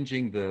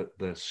changing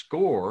the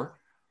score,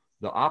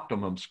 the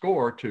optimum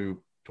score to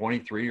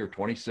 23 or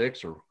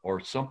 26 or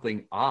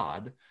something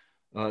odd,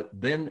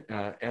 then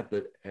at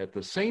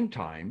the same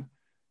time,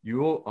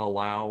 you'll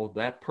allow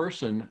that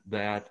person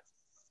that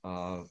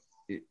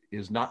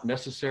is not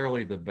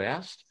necessarily the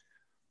best,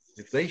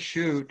 if they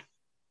shoot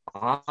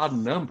odd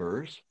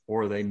numbers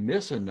or they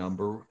miss a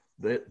number,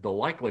 the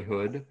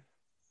likelihood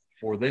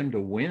for them to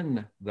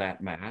win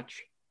that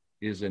match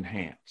is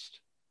enhanced.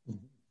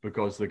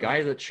 Because the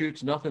guy that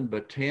shoots nothing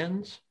but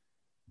 10s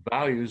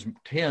values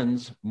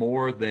 10s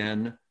more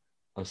than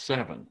a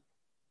 7.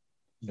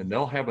 And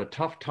they'll have a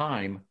tough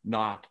time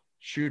not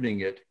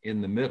shooting it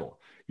in the middle.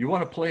 You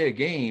want to play a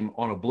game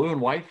on a blue and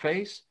white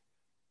face?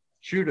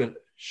 Shoot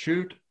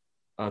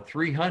a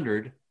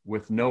 300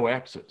 with no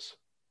X's.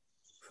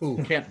 Ooh.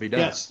 Can't be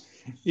done. Yes.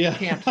 Yeah.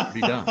 Can't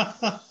be done.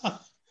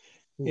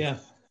 Yeah.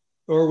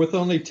 Or with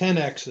only 10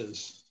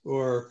 X's.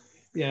 Or,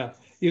 yeah.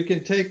 You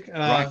can take...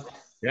 right.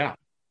 Yeah.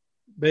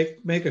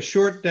 Make a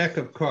short deck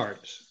of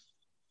cards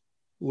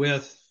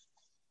with,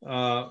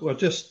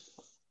 just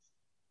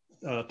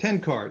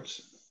 10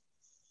 cards.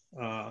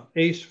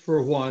 Ace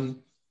for 1,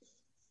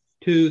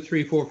 2,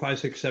 3, 4, 5,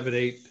 6, 7,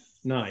 8,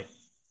 9.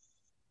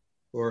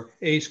 Or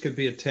ace could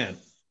be a 10,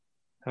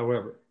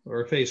 however,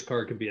 or a face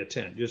card could be a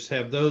 10. Just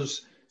have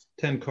those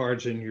 10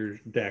 cards in your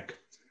deck.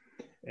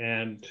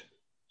 And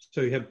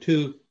so you have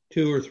two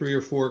or 3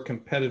 or 4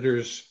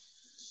 competitors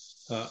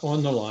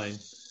on the line.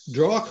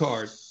 Draw a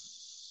card.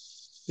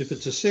 If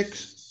it's a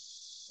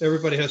 6,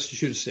 everybody has to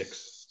shoot a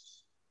 6.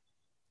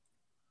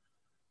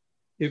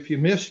 If you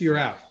miss, you're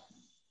out.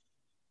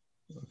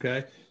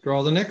 Okay?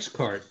 Draw the next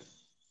card.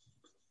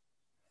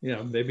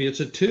 maybe it's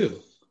a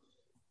 2.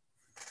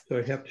 So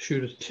I have to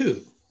shoot a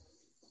 2.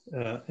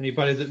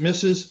 Anybody that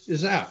misses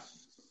is out.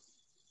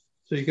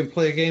 So you can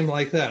play a game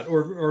like that,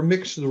 or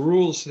mix the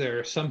rules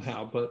there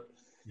somehow, but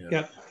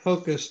get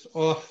focused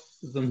off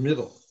the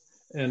middle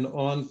and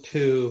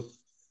onto,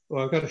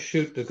 well, I've got to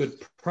shoot a good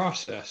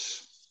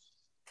process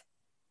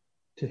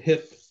to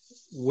hit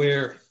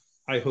where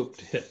I hope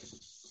to hit.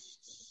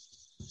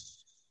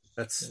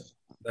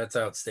 That's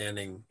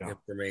outstanding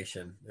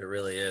information. It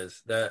really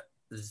is. That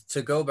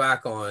to go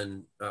back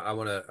on,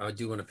 I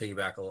do want to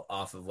piggyback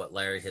off of what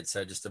Larry had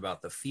said just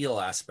about the feel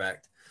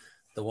aspect.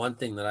 The one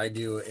thing that I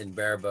do in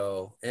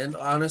barebow, and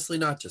honestly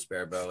not just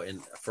barebow,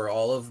 and for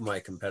all of my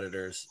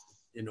competitors,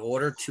 in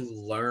order to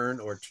learn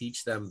or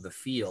teach them the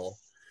feel,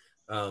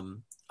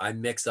 I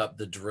mix up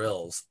the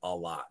drills a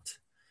lot.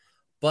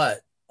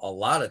 But a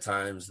lot of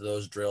times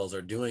those drills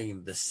are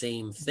doing the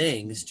same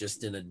things,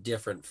 just in a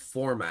different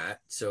format.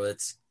 So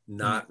it's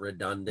not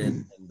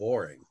redundant and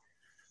boring.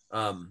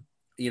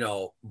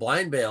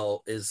 Blind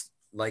bail is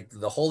like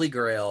the holy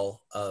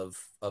grail of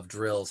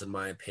drills, in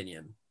my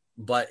opinion,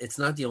 but it's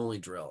not the only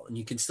drill. And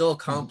you can still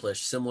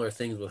accomplish similar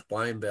things with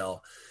blind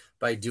bail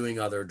by doing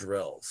other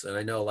drills. And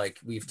I know, like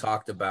we've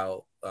talked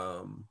about,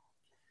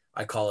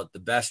 I call it the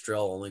best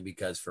drill only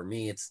because for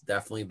me, it's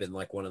definitely been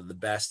like one of the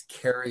best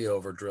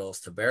carryover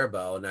drills to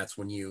barebow. And that's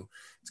when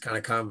it's kind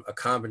of a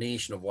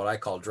combination of what I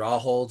call draw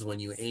holds, when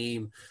you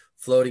aim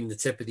floating the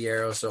tip of the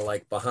arrow. So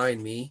like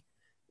behind me,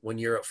 when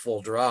you're at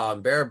full draw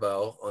on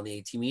barebow on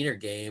the 18-meter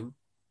game,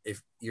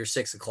 if your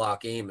 6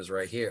 o'clock aim is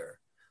right here.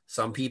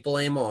 Some people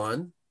aim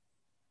on,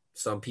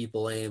 some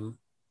people aim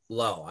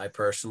low. I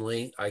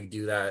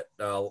do that,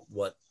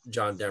 what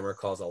John Demmer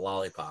calls a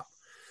lollipop.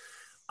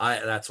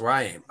 That's where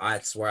I aim.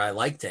 That's where I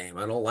like to aim.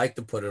 I don't like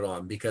to put it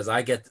on because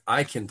I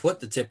can put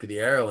the tip of the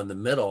arrow in the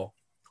middle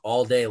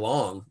all day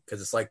long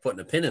because it's like putting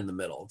a pin in the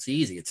middle. It's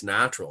easy. It's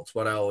natural. It's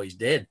what I always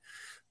did.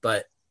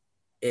 But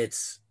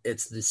it's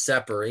the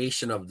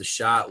separation of the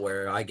shot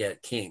where I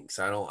get kinks.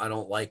 I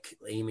don't like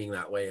aiming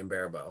that way in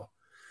barebow.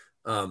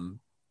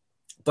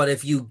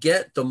 But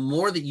the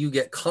more that you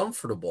get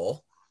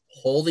comfortable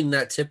holding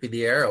that tip of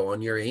the arrow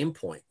on your aim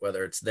point,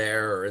 whether it's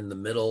there or in the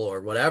middle or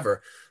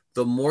whatever,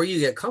 the more you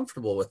get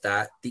comfortable with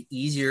that, the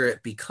easier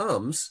it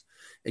becomes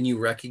and you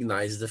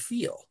recognize the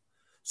feel.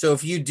 So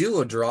if you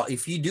do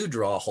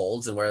draw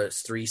holds, and whether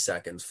it's 3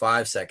 seconds,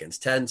 5 seconds,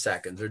 10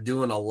 seconds, or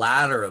doing a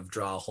ladder of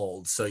draw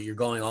holds, so you're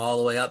going all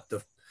the way up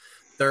to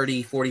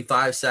 30,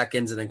 45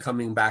 seconds and then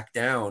coming back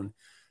down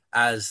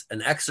as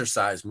an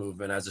exercise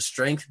movement, as a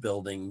strength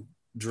building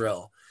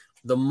drill,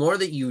 the more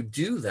that you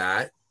do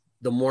that,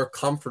 the more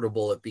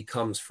comfortable it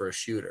becomes for a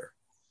shooter.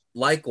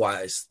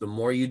 Likewise, the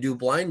more you do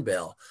blind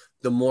bail,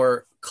 the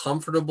more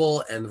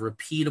comfortable and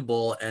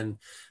repeatable and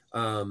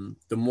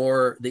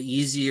the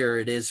easier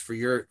it is for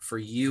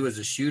you as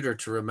a shooter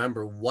to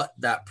remember what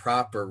that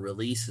proper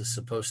release is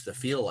supposed to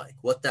feel like,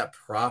 what that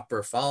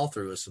proper follow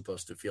through is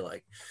supposed to feel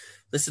like.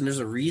 Listen, there's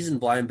a reason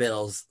blind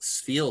bails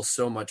feel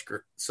so much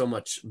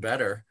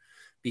better,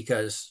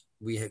 because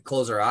we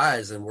close our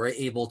eyes and we're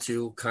able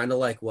to, kind of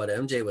like what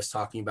MJ was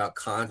talking about,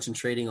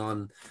 concentrating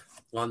on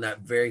that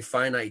very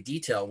finite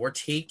detail. We're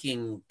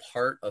taking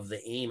part of the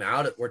aim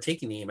out of, we're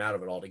taking the aim out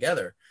of it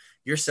altogether.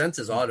 Your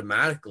senses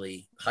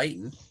automatically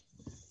heighten.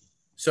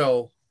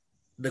 So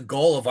the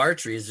goal of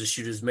archery is to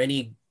shoot as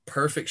many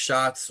perfect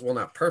shots. Well,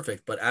 not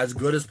perfect, but as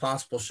good as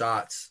possible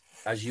shots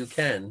as you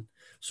can.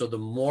 So the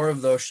more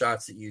of those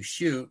shots that you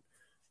shoot,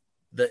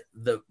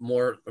 the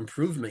more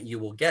improvement you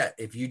will get.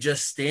 If you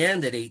just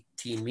stand at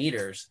 18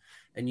 meters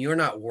and you're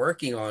not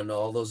working on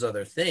all those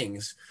other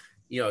things,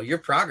 your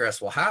progress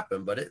will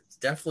happen, but it's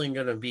definitely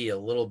going to be a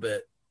little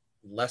bit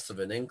less of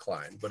an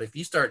incline. But if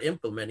you start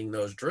implementing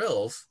those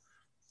drills,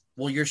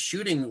 well, you're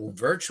shooting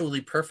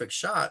virtually perfect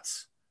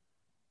shots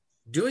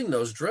doing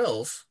those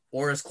drills,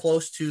 or as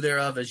close to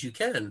thereof as you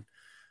can,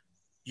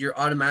 you're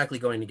automatically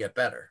going to get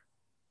better.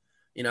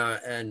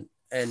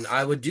 And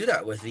I would do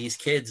that with these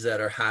kids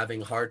that are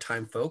having a hard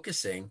time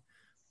focusing.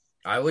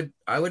 I would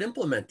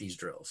implement these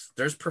drills.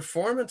 There's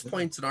performance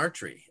points in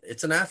archery.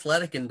 It's an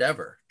athletic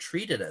endeavor.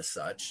 Treat it as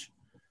such.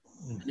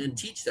 And then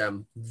teach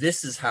them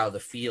this is how the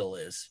feel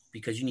is,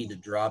 because you need to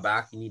draw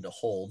back, you need to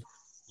hold,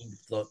 you need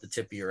to float the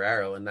tip of your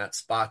arrow in that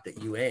spot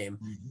that you aim,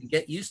 and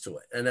get used to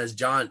it. And as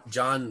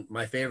John,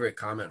 my favorite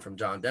comment from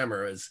John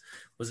Demmer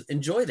was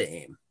enjoy the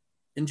aim.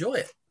 Enjoy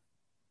it.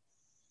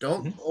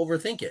 Don't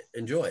overthink it.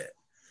 Enjoy it.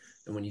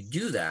 And when you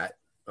do that,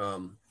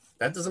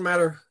 that doesn't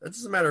matter. That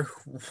doesn't matter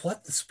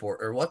what the sport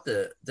or what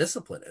the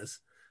discipline is.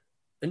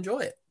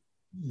 Enjoy it.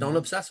 Don't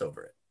obsess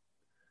over it.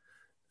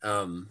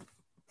 And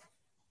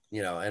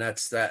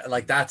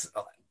that's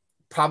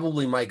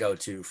probably my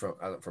go-to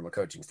from a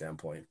coaching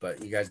standpoint.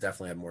 But you guys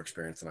definitely have more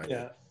experience than I do.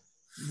 Yeah,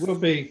 we'll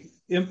be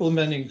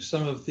implementing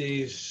some of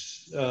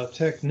these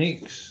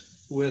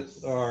techniques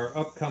with our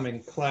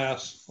upcoming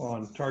class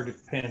on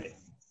target panning.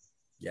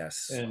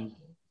 Yes. And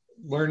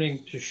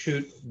learning to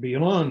shoot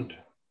beyond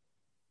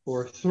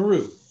or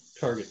through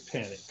target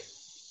panic,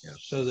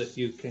 so that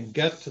you can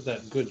get to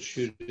that good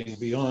shooting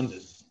beyond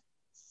it.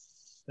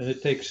 and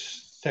it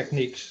takes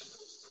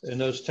techniques, and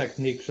those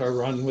techniques are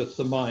run with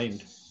the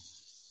mind,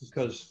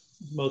 because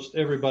most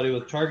everybody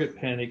with target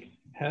panic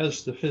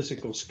has the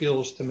physical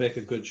skills to make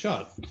a good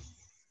shot.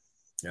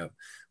 Yeah,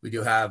 we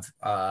do have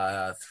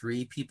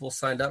 3 people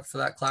signed up for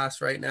that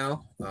class right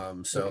now.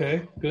 So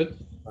okay, good.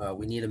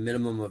 We need a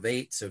minimum of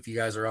 8. So if you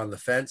guys are on the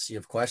fence, you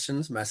have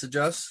questions, message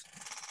us.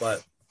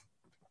 But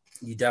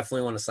you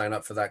definitely want to sign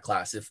up for that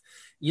class. If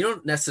you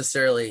don't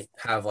necessarily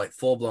have like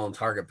full-blown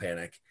target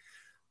panic,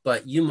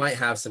 but you might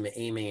have some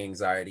aiming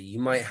anxiety. You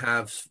might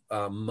have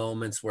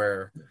moments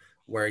where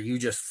you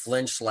just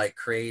flinch like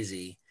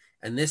crazy.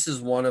 And this is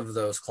one of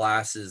those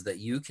classes that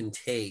you can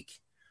take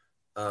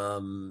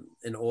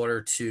in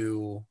order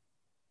to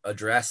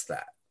address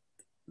that.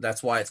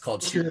 That's why it's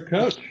called. If you're a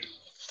coach,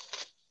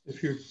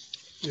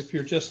 if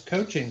you're just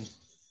coaching,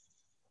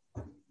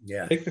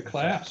 yeah, take the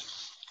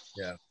class.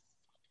 Yeah,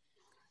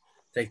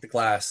 take the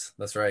class.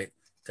 That's right.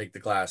 Take the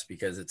class,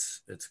 because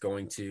it's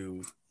going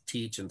to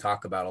teach and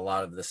talk about a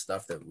lot of this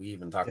stuff that we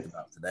even talked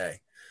about today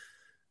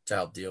to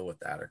help deal with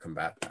that or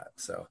combat that.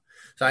 So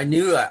I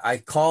knew I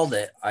called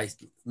it.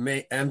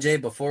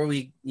 MJ, before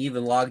we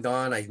even logged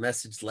on, I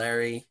messaged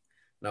Larry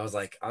and I was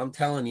like, I'm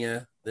telling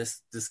you,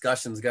 this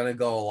discussion's going to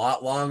go a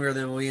lot longer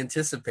than we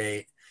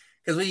anticipate,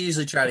 because we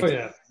usually try to keep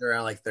it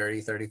around like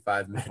 30,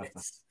 35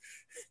 minutes.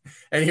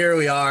 And here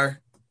we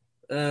are,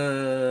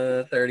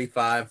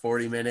 35,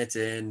 40 minutes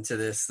into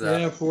this.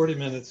 40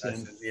 minutes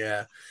session. in.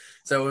 Yeah.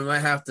 So we'll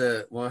have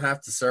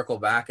to circle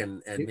back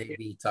and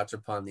maybe touch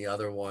upon the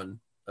other one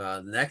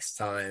next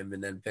time,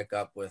 and then pick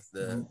up with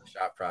the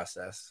shot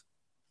process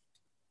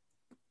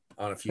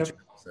on a future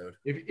episode.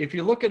 If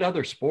you look at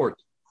other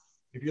sports,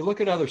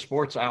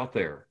 out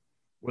there,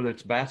 whether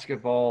it's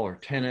basketball or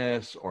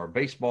tennis or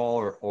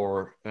baseball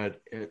or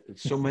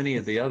so many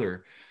of the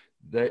other,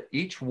 that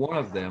each one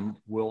of them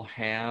will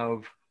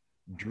have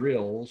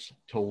drills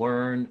to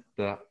learn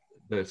the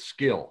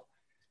skill.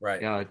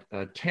 Right.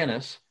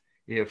 Tennis,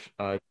 if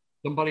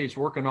somebody's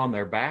working on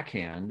their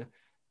backhand,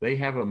 they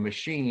have a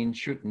machine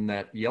shooting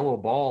that yellow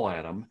ball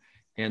at them,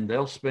 and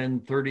they'll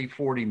spend 30,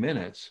 40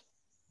 minutes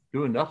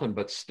doing nothing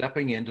but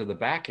stepping into the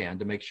backhand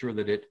to make sure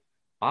that it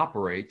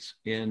operates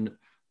in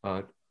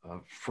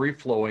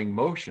free-flowing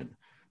motion.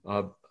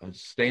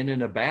 Stand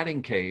in a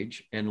batting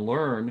cage and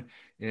learn.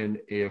 And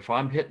if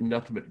I'm hitting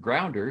nothing but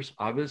grounders,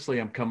 obviously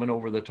I'm coming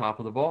over the top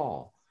of the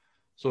ball.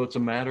 So it's a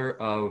matter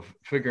of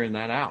figuring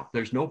that out.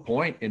 There's no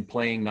point in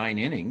playing 9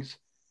 innings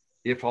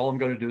if all I'm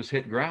going to do is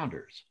hit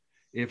grounders.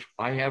 If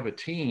I have a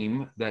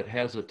team that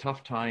has a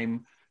tough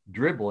time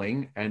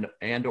dribbling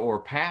and or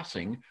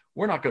passing,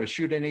 we're not going to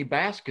shoot any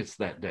baskets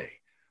that day.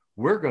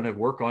 We're going to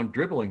work on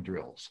dribbling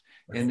drills.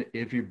 Right. And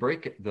if you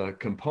break the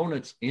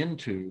components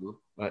into,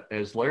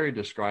 as Larry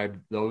described,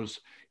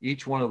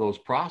 each one of those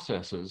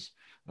processes,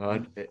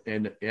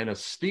 and a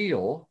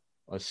steal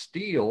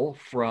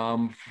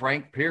from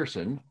Frank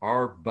Pearson,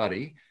 our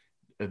buddy,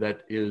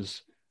 that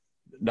is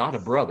not a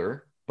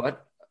brother,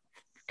 but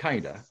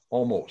kinda,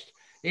 almost.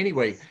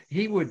 Anyway,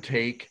 he would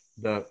take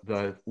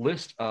the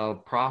list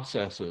of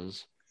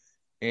processes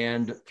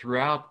and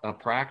throughout a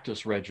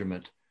practice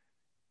regiment,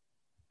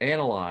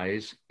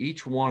 analyze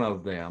each one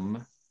of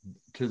them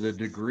to the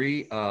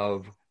degree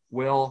of,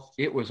 well,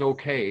 it was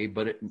okay,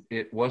 but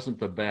it wasn't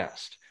the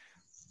best.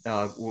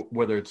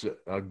 Whether it's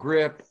a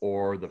grip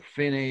or the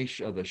finish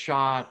of the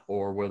shot,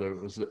 or whether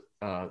it was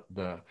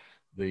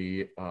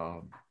the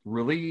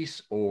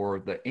release or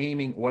the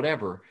aiming,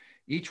 whatever,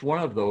 each one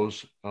of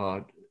those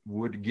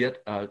would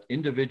get an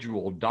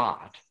individual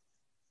dot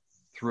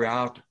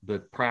throughout the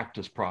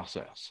practice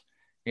process.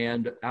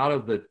 And out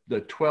of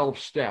the 12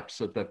 steps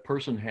that the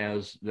person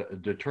has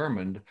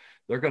determined,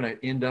 they're going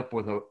to end up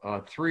with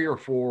a 3 or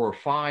 4 or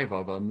 5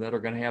 of them that are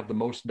going to have the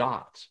most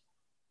dots.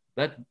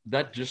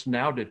 That just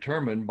now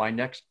determined by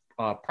next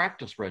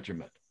practice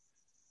regiment.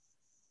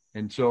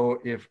 And so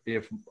if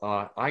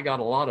I got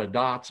a lot of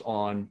dots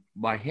on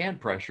my hand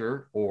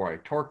pressure, or I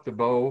torque the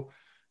bow,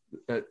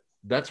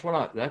 that's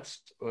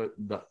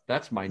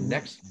my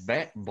next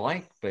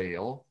blank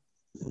fail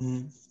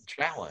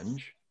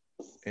challenge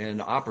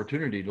and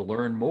opportunity to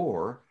learn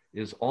more.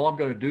 Is all I'm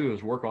going to do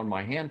is work on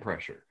my hand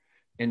pressure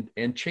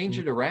and change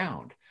it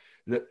around.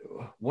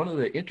 One of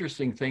the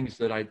interesting things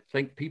that I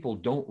think people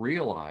don't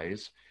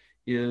realize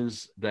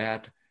is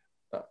that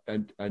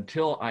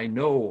until I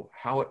know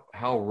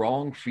how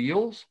wrong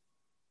feels,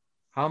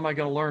 how am I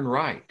going to learn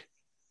right?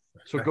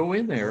 So go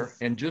in there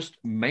and just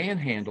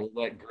manhandle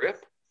that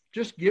grip.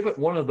 Just give it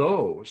one of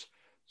those,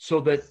 so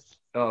that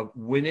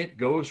when it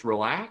goes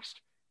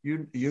relaxed,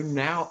 you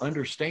now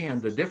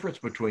understand the difference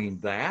between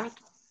that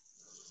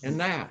and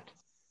that.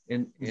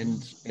 And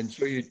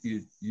so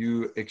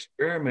you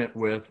experiment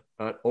with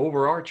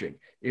overarching.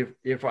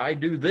 If I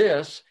do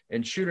this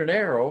and shoot an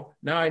arrow,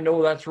 now I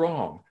know that's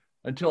wrong.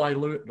 Until I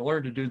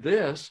learn to do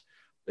this,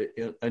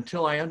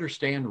 until I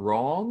understand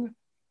wrong,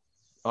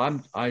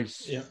 I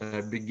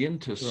begin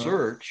to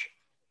search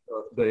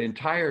the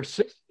entire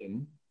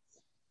system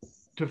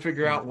to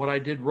figure out what I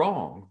did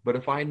wrong. But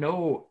if I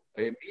know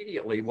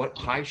immediately what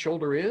high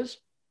shoulder is,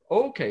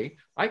 okay,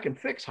 I can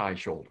fix high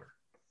shoulder.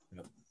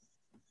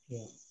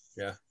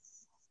 Yeah.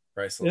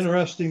 Priceless.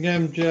 Interesting,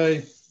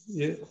 MJ.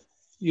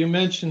 You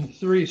mentioned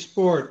 3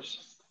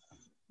 sports.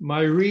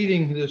 My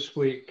reading this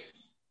week: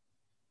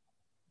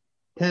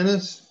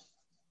 tennis,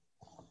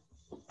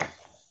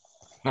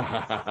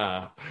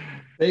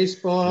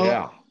 baseball.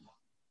 Yeah.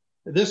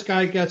 This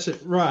guy gets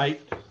it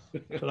right,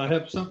 but I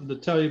have something to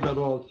tell you about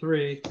all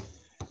 3.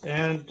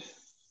 And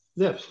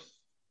this.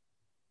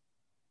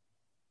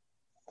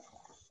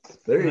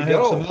 There and you I go.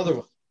 have some other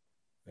ones.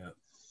 Yeah.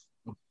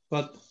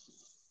 But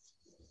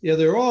yeah,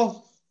 they're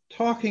all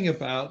talking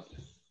about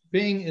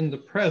being in the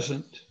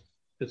present,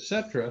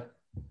 etc.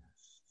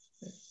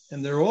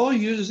 And they're all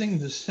using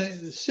the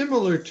same,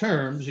 similar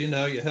terms. You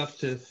know, you have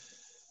to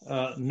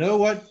know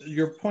what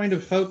your point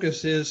of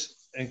focus is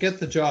and get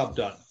the job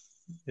done.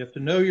 You have to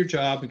know your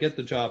job and get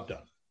the job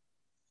done.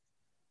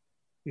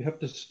 You have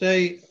to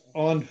stay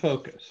on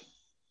focus.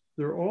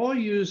 They're all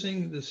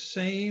using the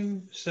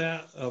same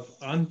set of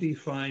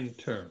undefined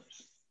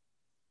terms.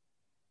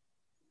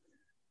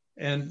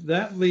 And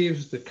that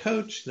leaves the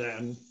coach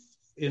then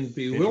in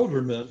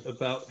bewilderment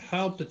about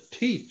how to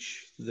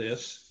teach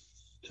this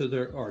to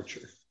their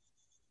archer.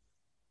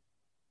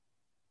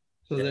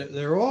 So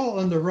they're all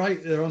on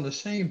they're on the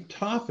same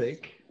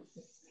topic.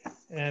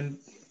 And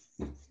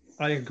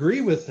I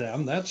agree with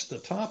them, that's the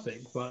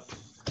topic, but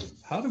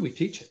how do we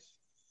teach it?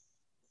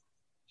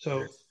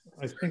 So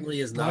I think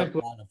is my not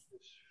book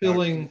is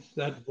filling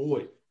that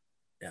void.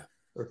 Yeah.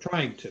 Or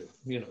trying to,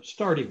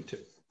 starting to.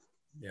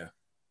 Yeah.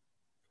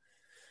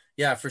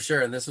 Yeah, for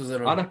sure. And this was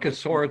an Annika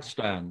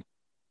Sorenstam.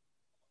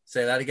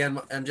 Say that again,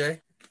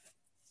 MJ.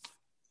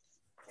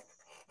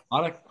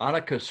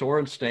 Annika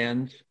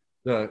Sorenstam,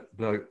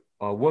 the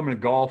woman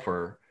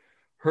golfer,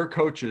 her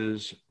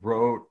coaches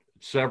wrote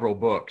several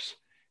books,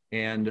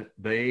 and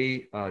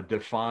they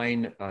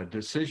define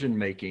decision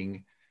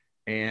making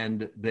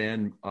and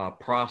then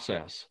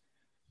process.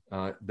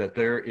 That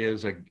there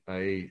is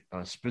a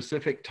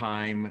specific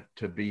time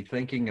to be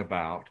thinking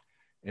about,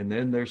 and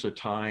then there's a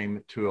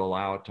time to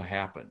allow it to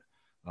happen.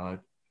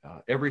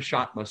 Every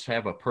shot must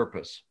have a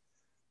purpose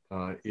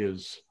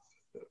is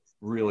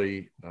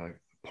really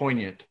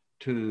poignant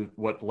to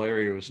what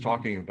Larry was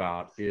talking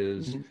about.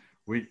 Is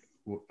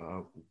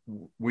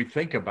we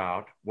think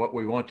about what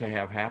we want to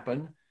have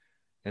happen,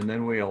 and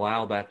then we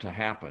allow that to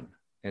happen,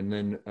 and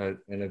then an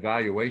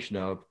evaluation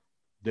of,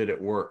 did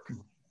it work?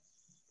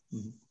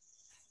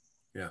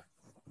 Yeah.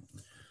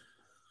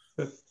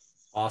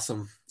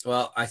 Awesome.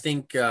 Well, I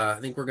think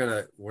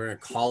we're gonna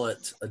call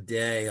it a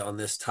day on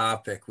this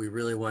topic. We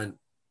really went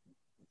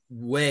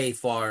way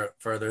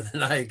further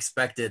than I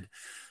expected,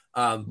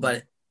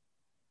 but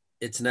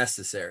it's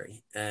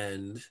necessary.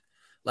 And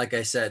like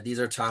I said, these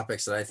are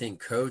topics that I think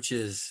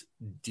coaches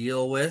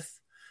deal with.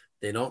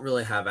 They don't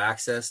really have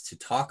access to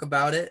talk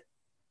about it.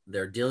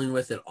 They're dealing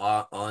with it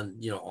on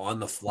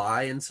the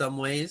fly in some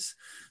ways,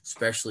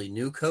 especially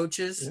new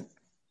coaches. Yeah.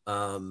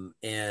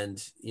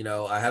 And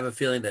I have a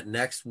feeling that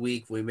next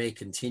week we may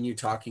continue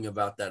talking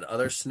about that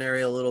other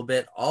scenario a little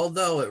bit,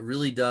 although it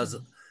really does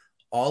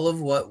all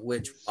of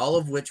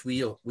which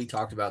we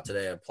talked about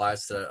today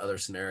applies to that other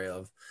scenario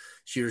of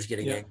shooters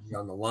getting angry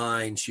on the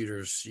line,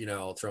 shooters,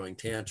 throwing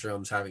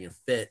tantrums, having a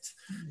fit,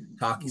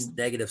 talking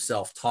negative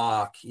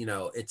self-talk.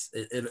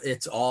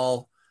 It's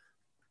all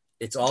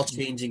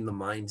changing the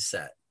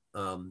mindset,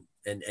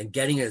 and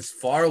getting as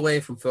far away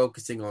from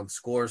focusing on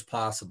score as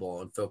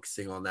possible and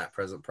focusing on that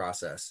present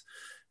process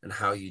and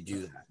how you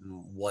do that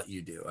and what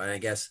you do. And I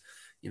guess,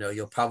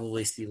 you'll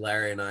probably see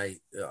Larry and I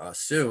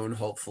soon,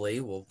 hopefully,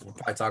 we'll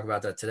probably talk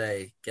about that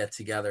today, get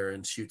together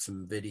and shoot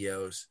some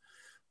videos,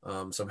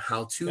 some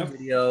how-to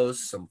videos,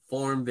 some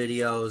form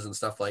videos and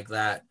stuff like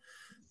that,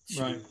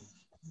 to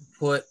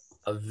put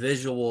a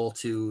visual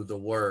to the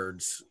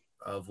words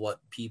of what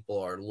people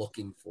are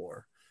looking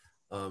for,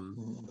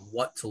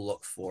 what to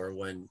look for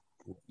when,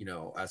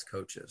 as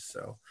coaches.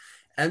 So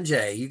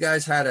MJ, you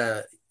guys had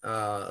a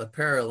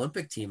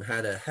Paralympic team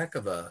had a heck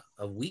of a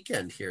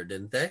weekend here,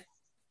 didn't they?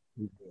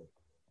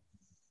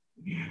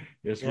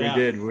 Yes, we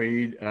did.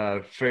 We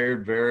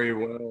fared very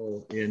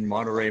well in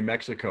Monterrey,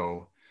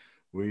 Mexico.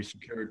 We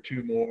secured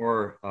 2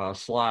 more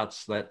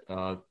slots that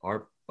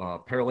our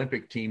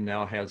Paralympic team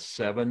now has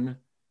 7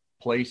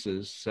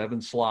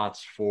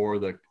 slots for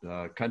the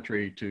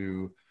country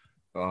to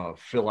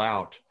fill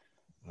out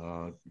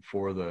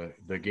for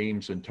the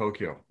games in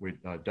Tokyo.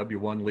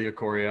 W1 Leah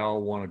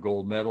Coriel won a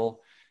gold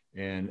medal,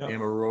 and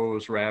Emma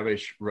Rose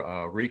Ravish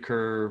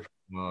recurve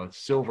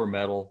silver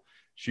medal.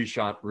 She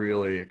shot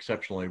really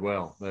exceptionally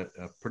well.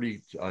 A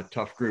pretty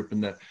tough group.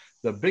 And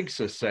the big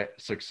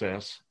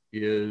success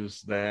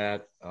is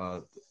that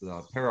the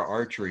para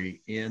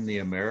archery in the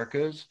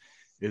Americas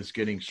is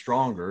getting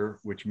stronger,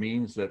 which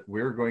means that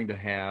we're going to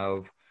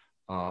have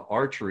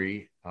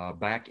archery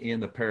back in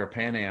the Para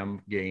Pan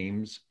Am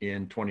Games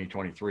in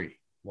 2023.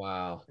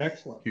 Wow.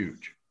 Excellent.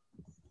 Huge.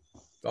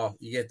 Oh,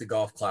 you get the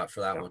golf clap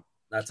for that one.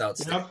 That's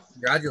outstanding.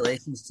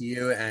 Congratulations to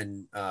you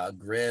and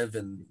Griv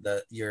and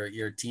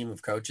your team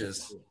of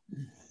coaches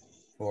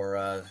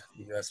for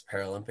the U.S.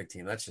 Paralympic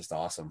team. That's just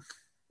awesome.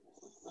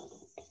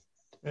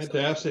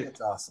 Fantastic. That's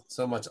awesome.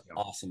 So much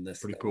awesomeness.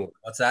 Pretty cool.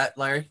 What's that,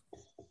 Larry?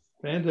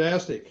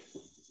 Fantastic.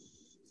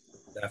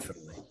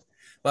 Definitely.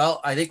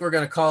 Well, I think we're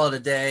going to call it a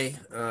day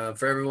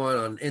for everyone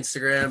on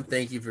Instagram.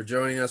 Thank you for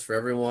joining us. For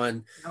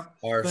everyone,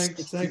 our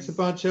thanks a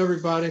bunch,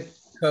 everybody.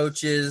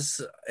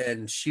 Coaches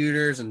and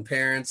shooters and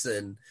parents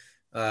and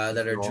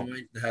that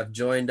have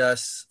joined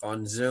us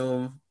on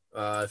Zoom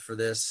for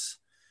this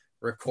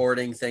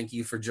recording. Thank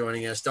you for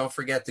joining us. Don't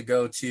forget to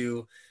go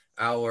to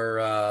our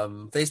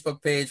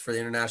Facebook page for the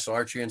International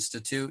Archery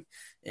Institute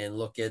and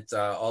look at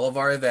all of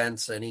our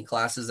events, any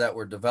classes that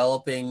we're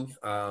developing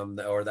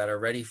or that are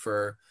ready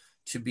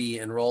to be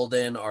enrolled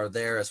in are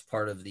there as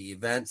part of the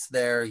events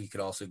there. You could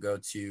also go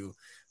to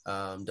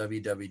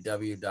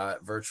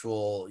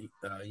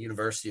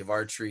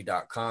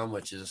www.virtualuniversityofarchery.com,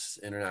 which is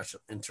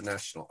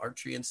International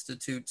Archery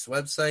Institute's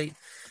website.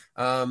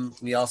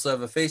 We also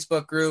have a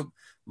Facebook group.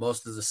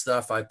 Most of the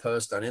stuff I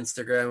post on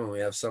Instagram, and we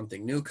have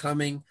something new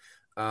coming.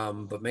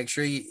 But make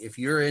sure if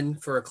you're in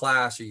for a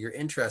class or you're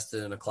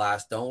interested in a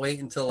class, don't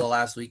wait until the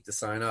last week to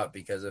sign up,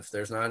 because if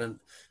there's we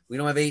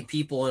don't have 8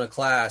 people in a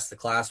class, the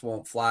class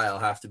won't fly. It'll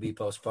have to be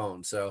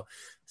postponed. So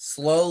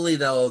slowly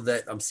though,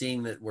 that I'm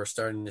seeing that we're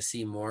starting to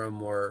see more and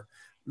more,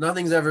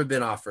 nothing's ever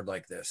been offered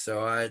like this.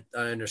 So I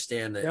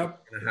understand that you're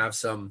going to have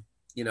some,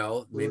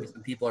 maybe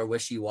some people are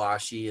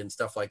wishy-washy and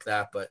stuff like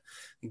that. But I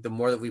think the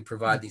more that we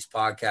provide these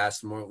podcasts,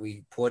 the more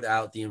we put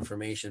out the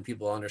information,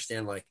 people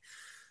understand like,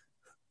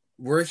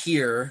 we're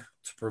here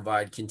to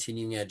provide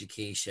continuing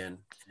education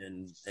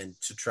and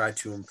to try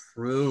to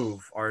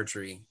improve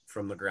archery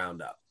from the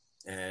ground up.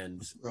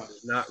 And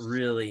not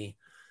really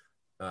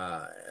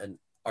an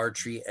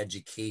archery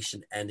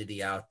education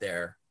entity out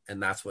there.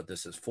 And that's what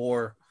this is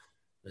for.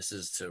 This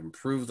is to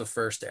improve the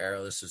first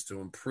arrow. This is to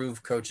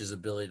improve coaches'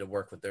 ability to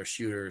work with their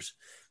shooters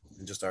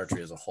and just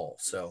archery as a whole.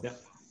 So,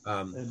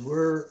 and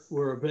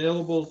we're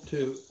available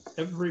to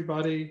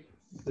everybody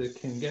that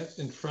can get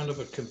in front of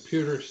a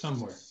computer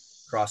somewhere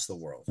across the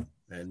world.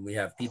 And we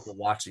have people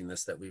watching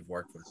this that we've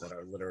worked with that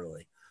are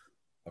literally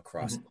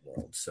across the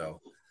world.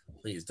 So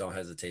please don't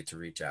hesitate to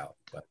reach out.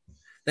 But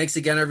thanks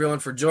again, everyone,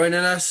 for joining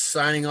us.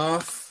 Signing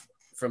off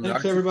from the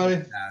Archery everybody.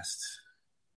 Podcast.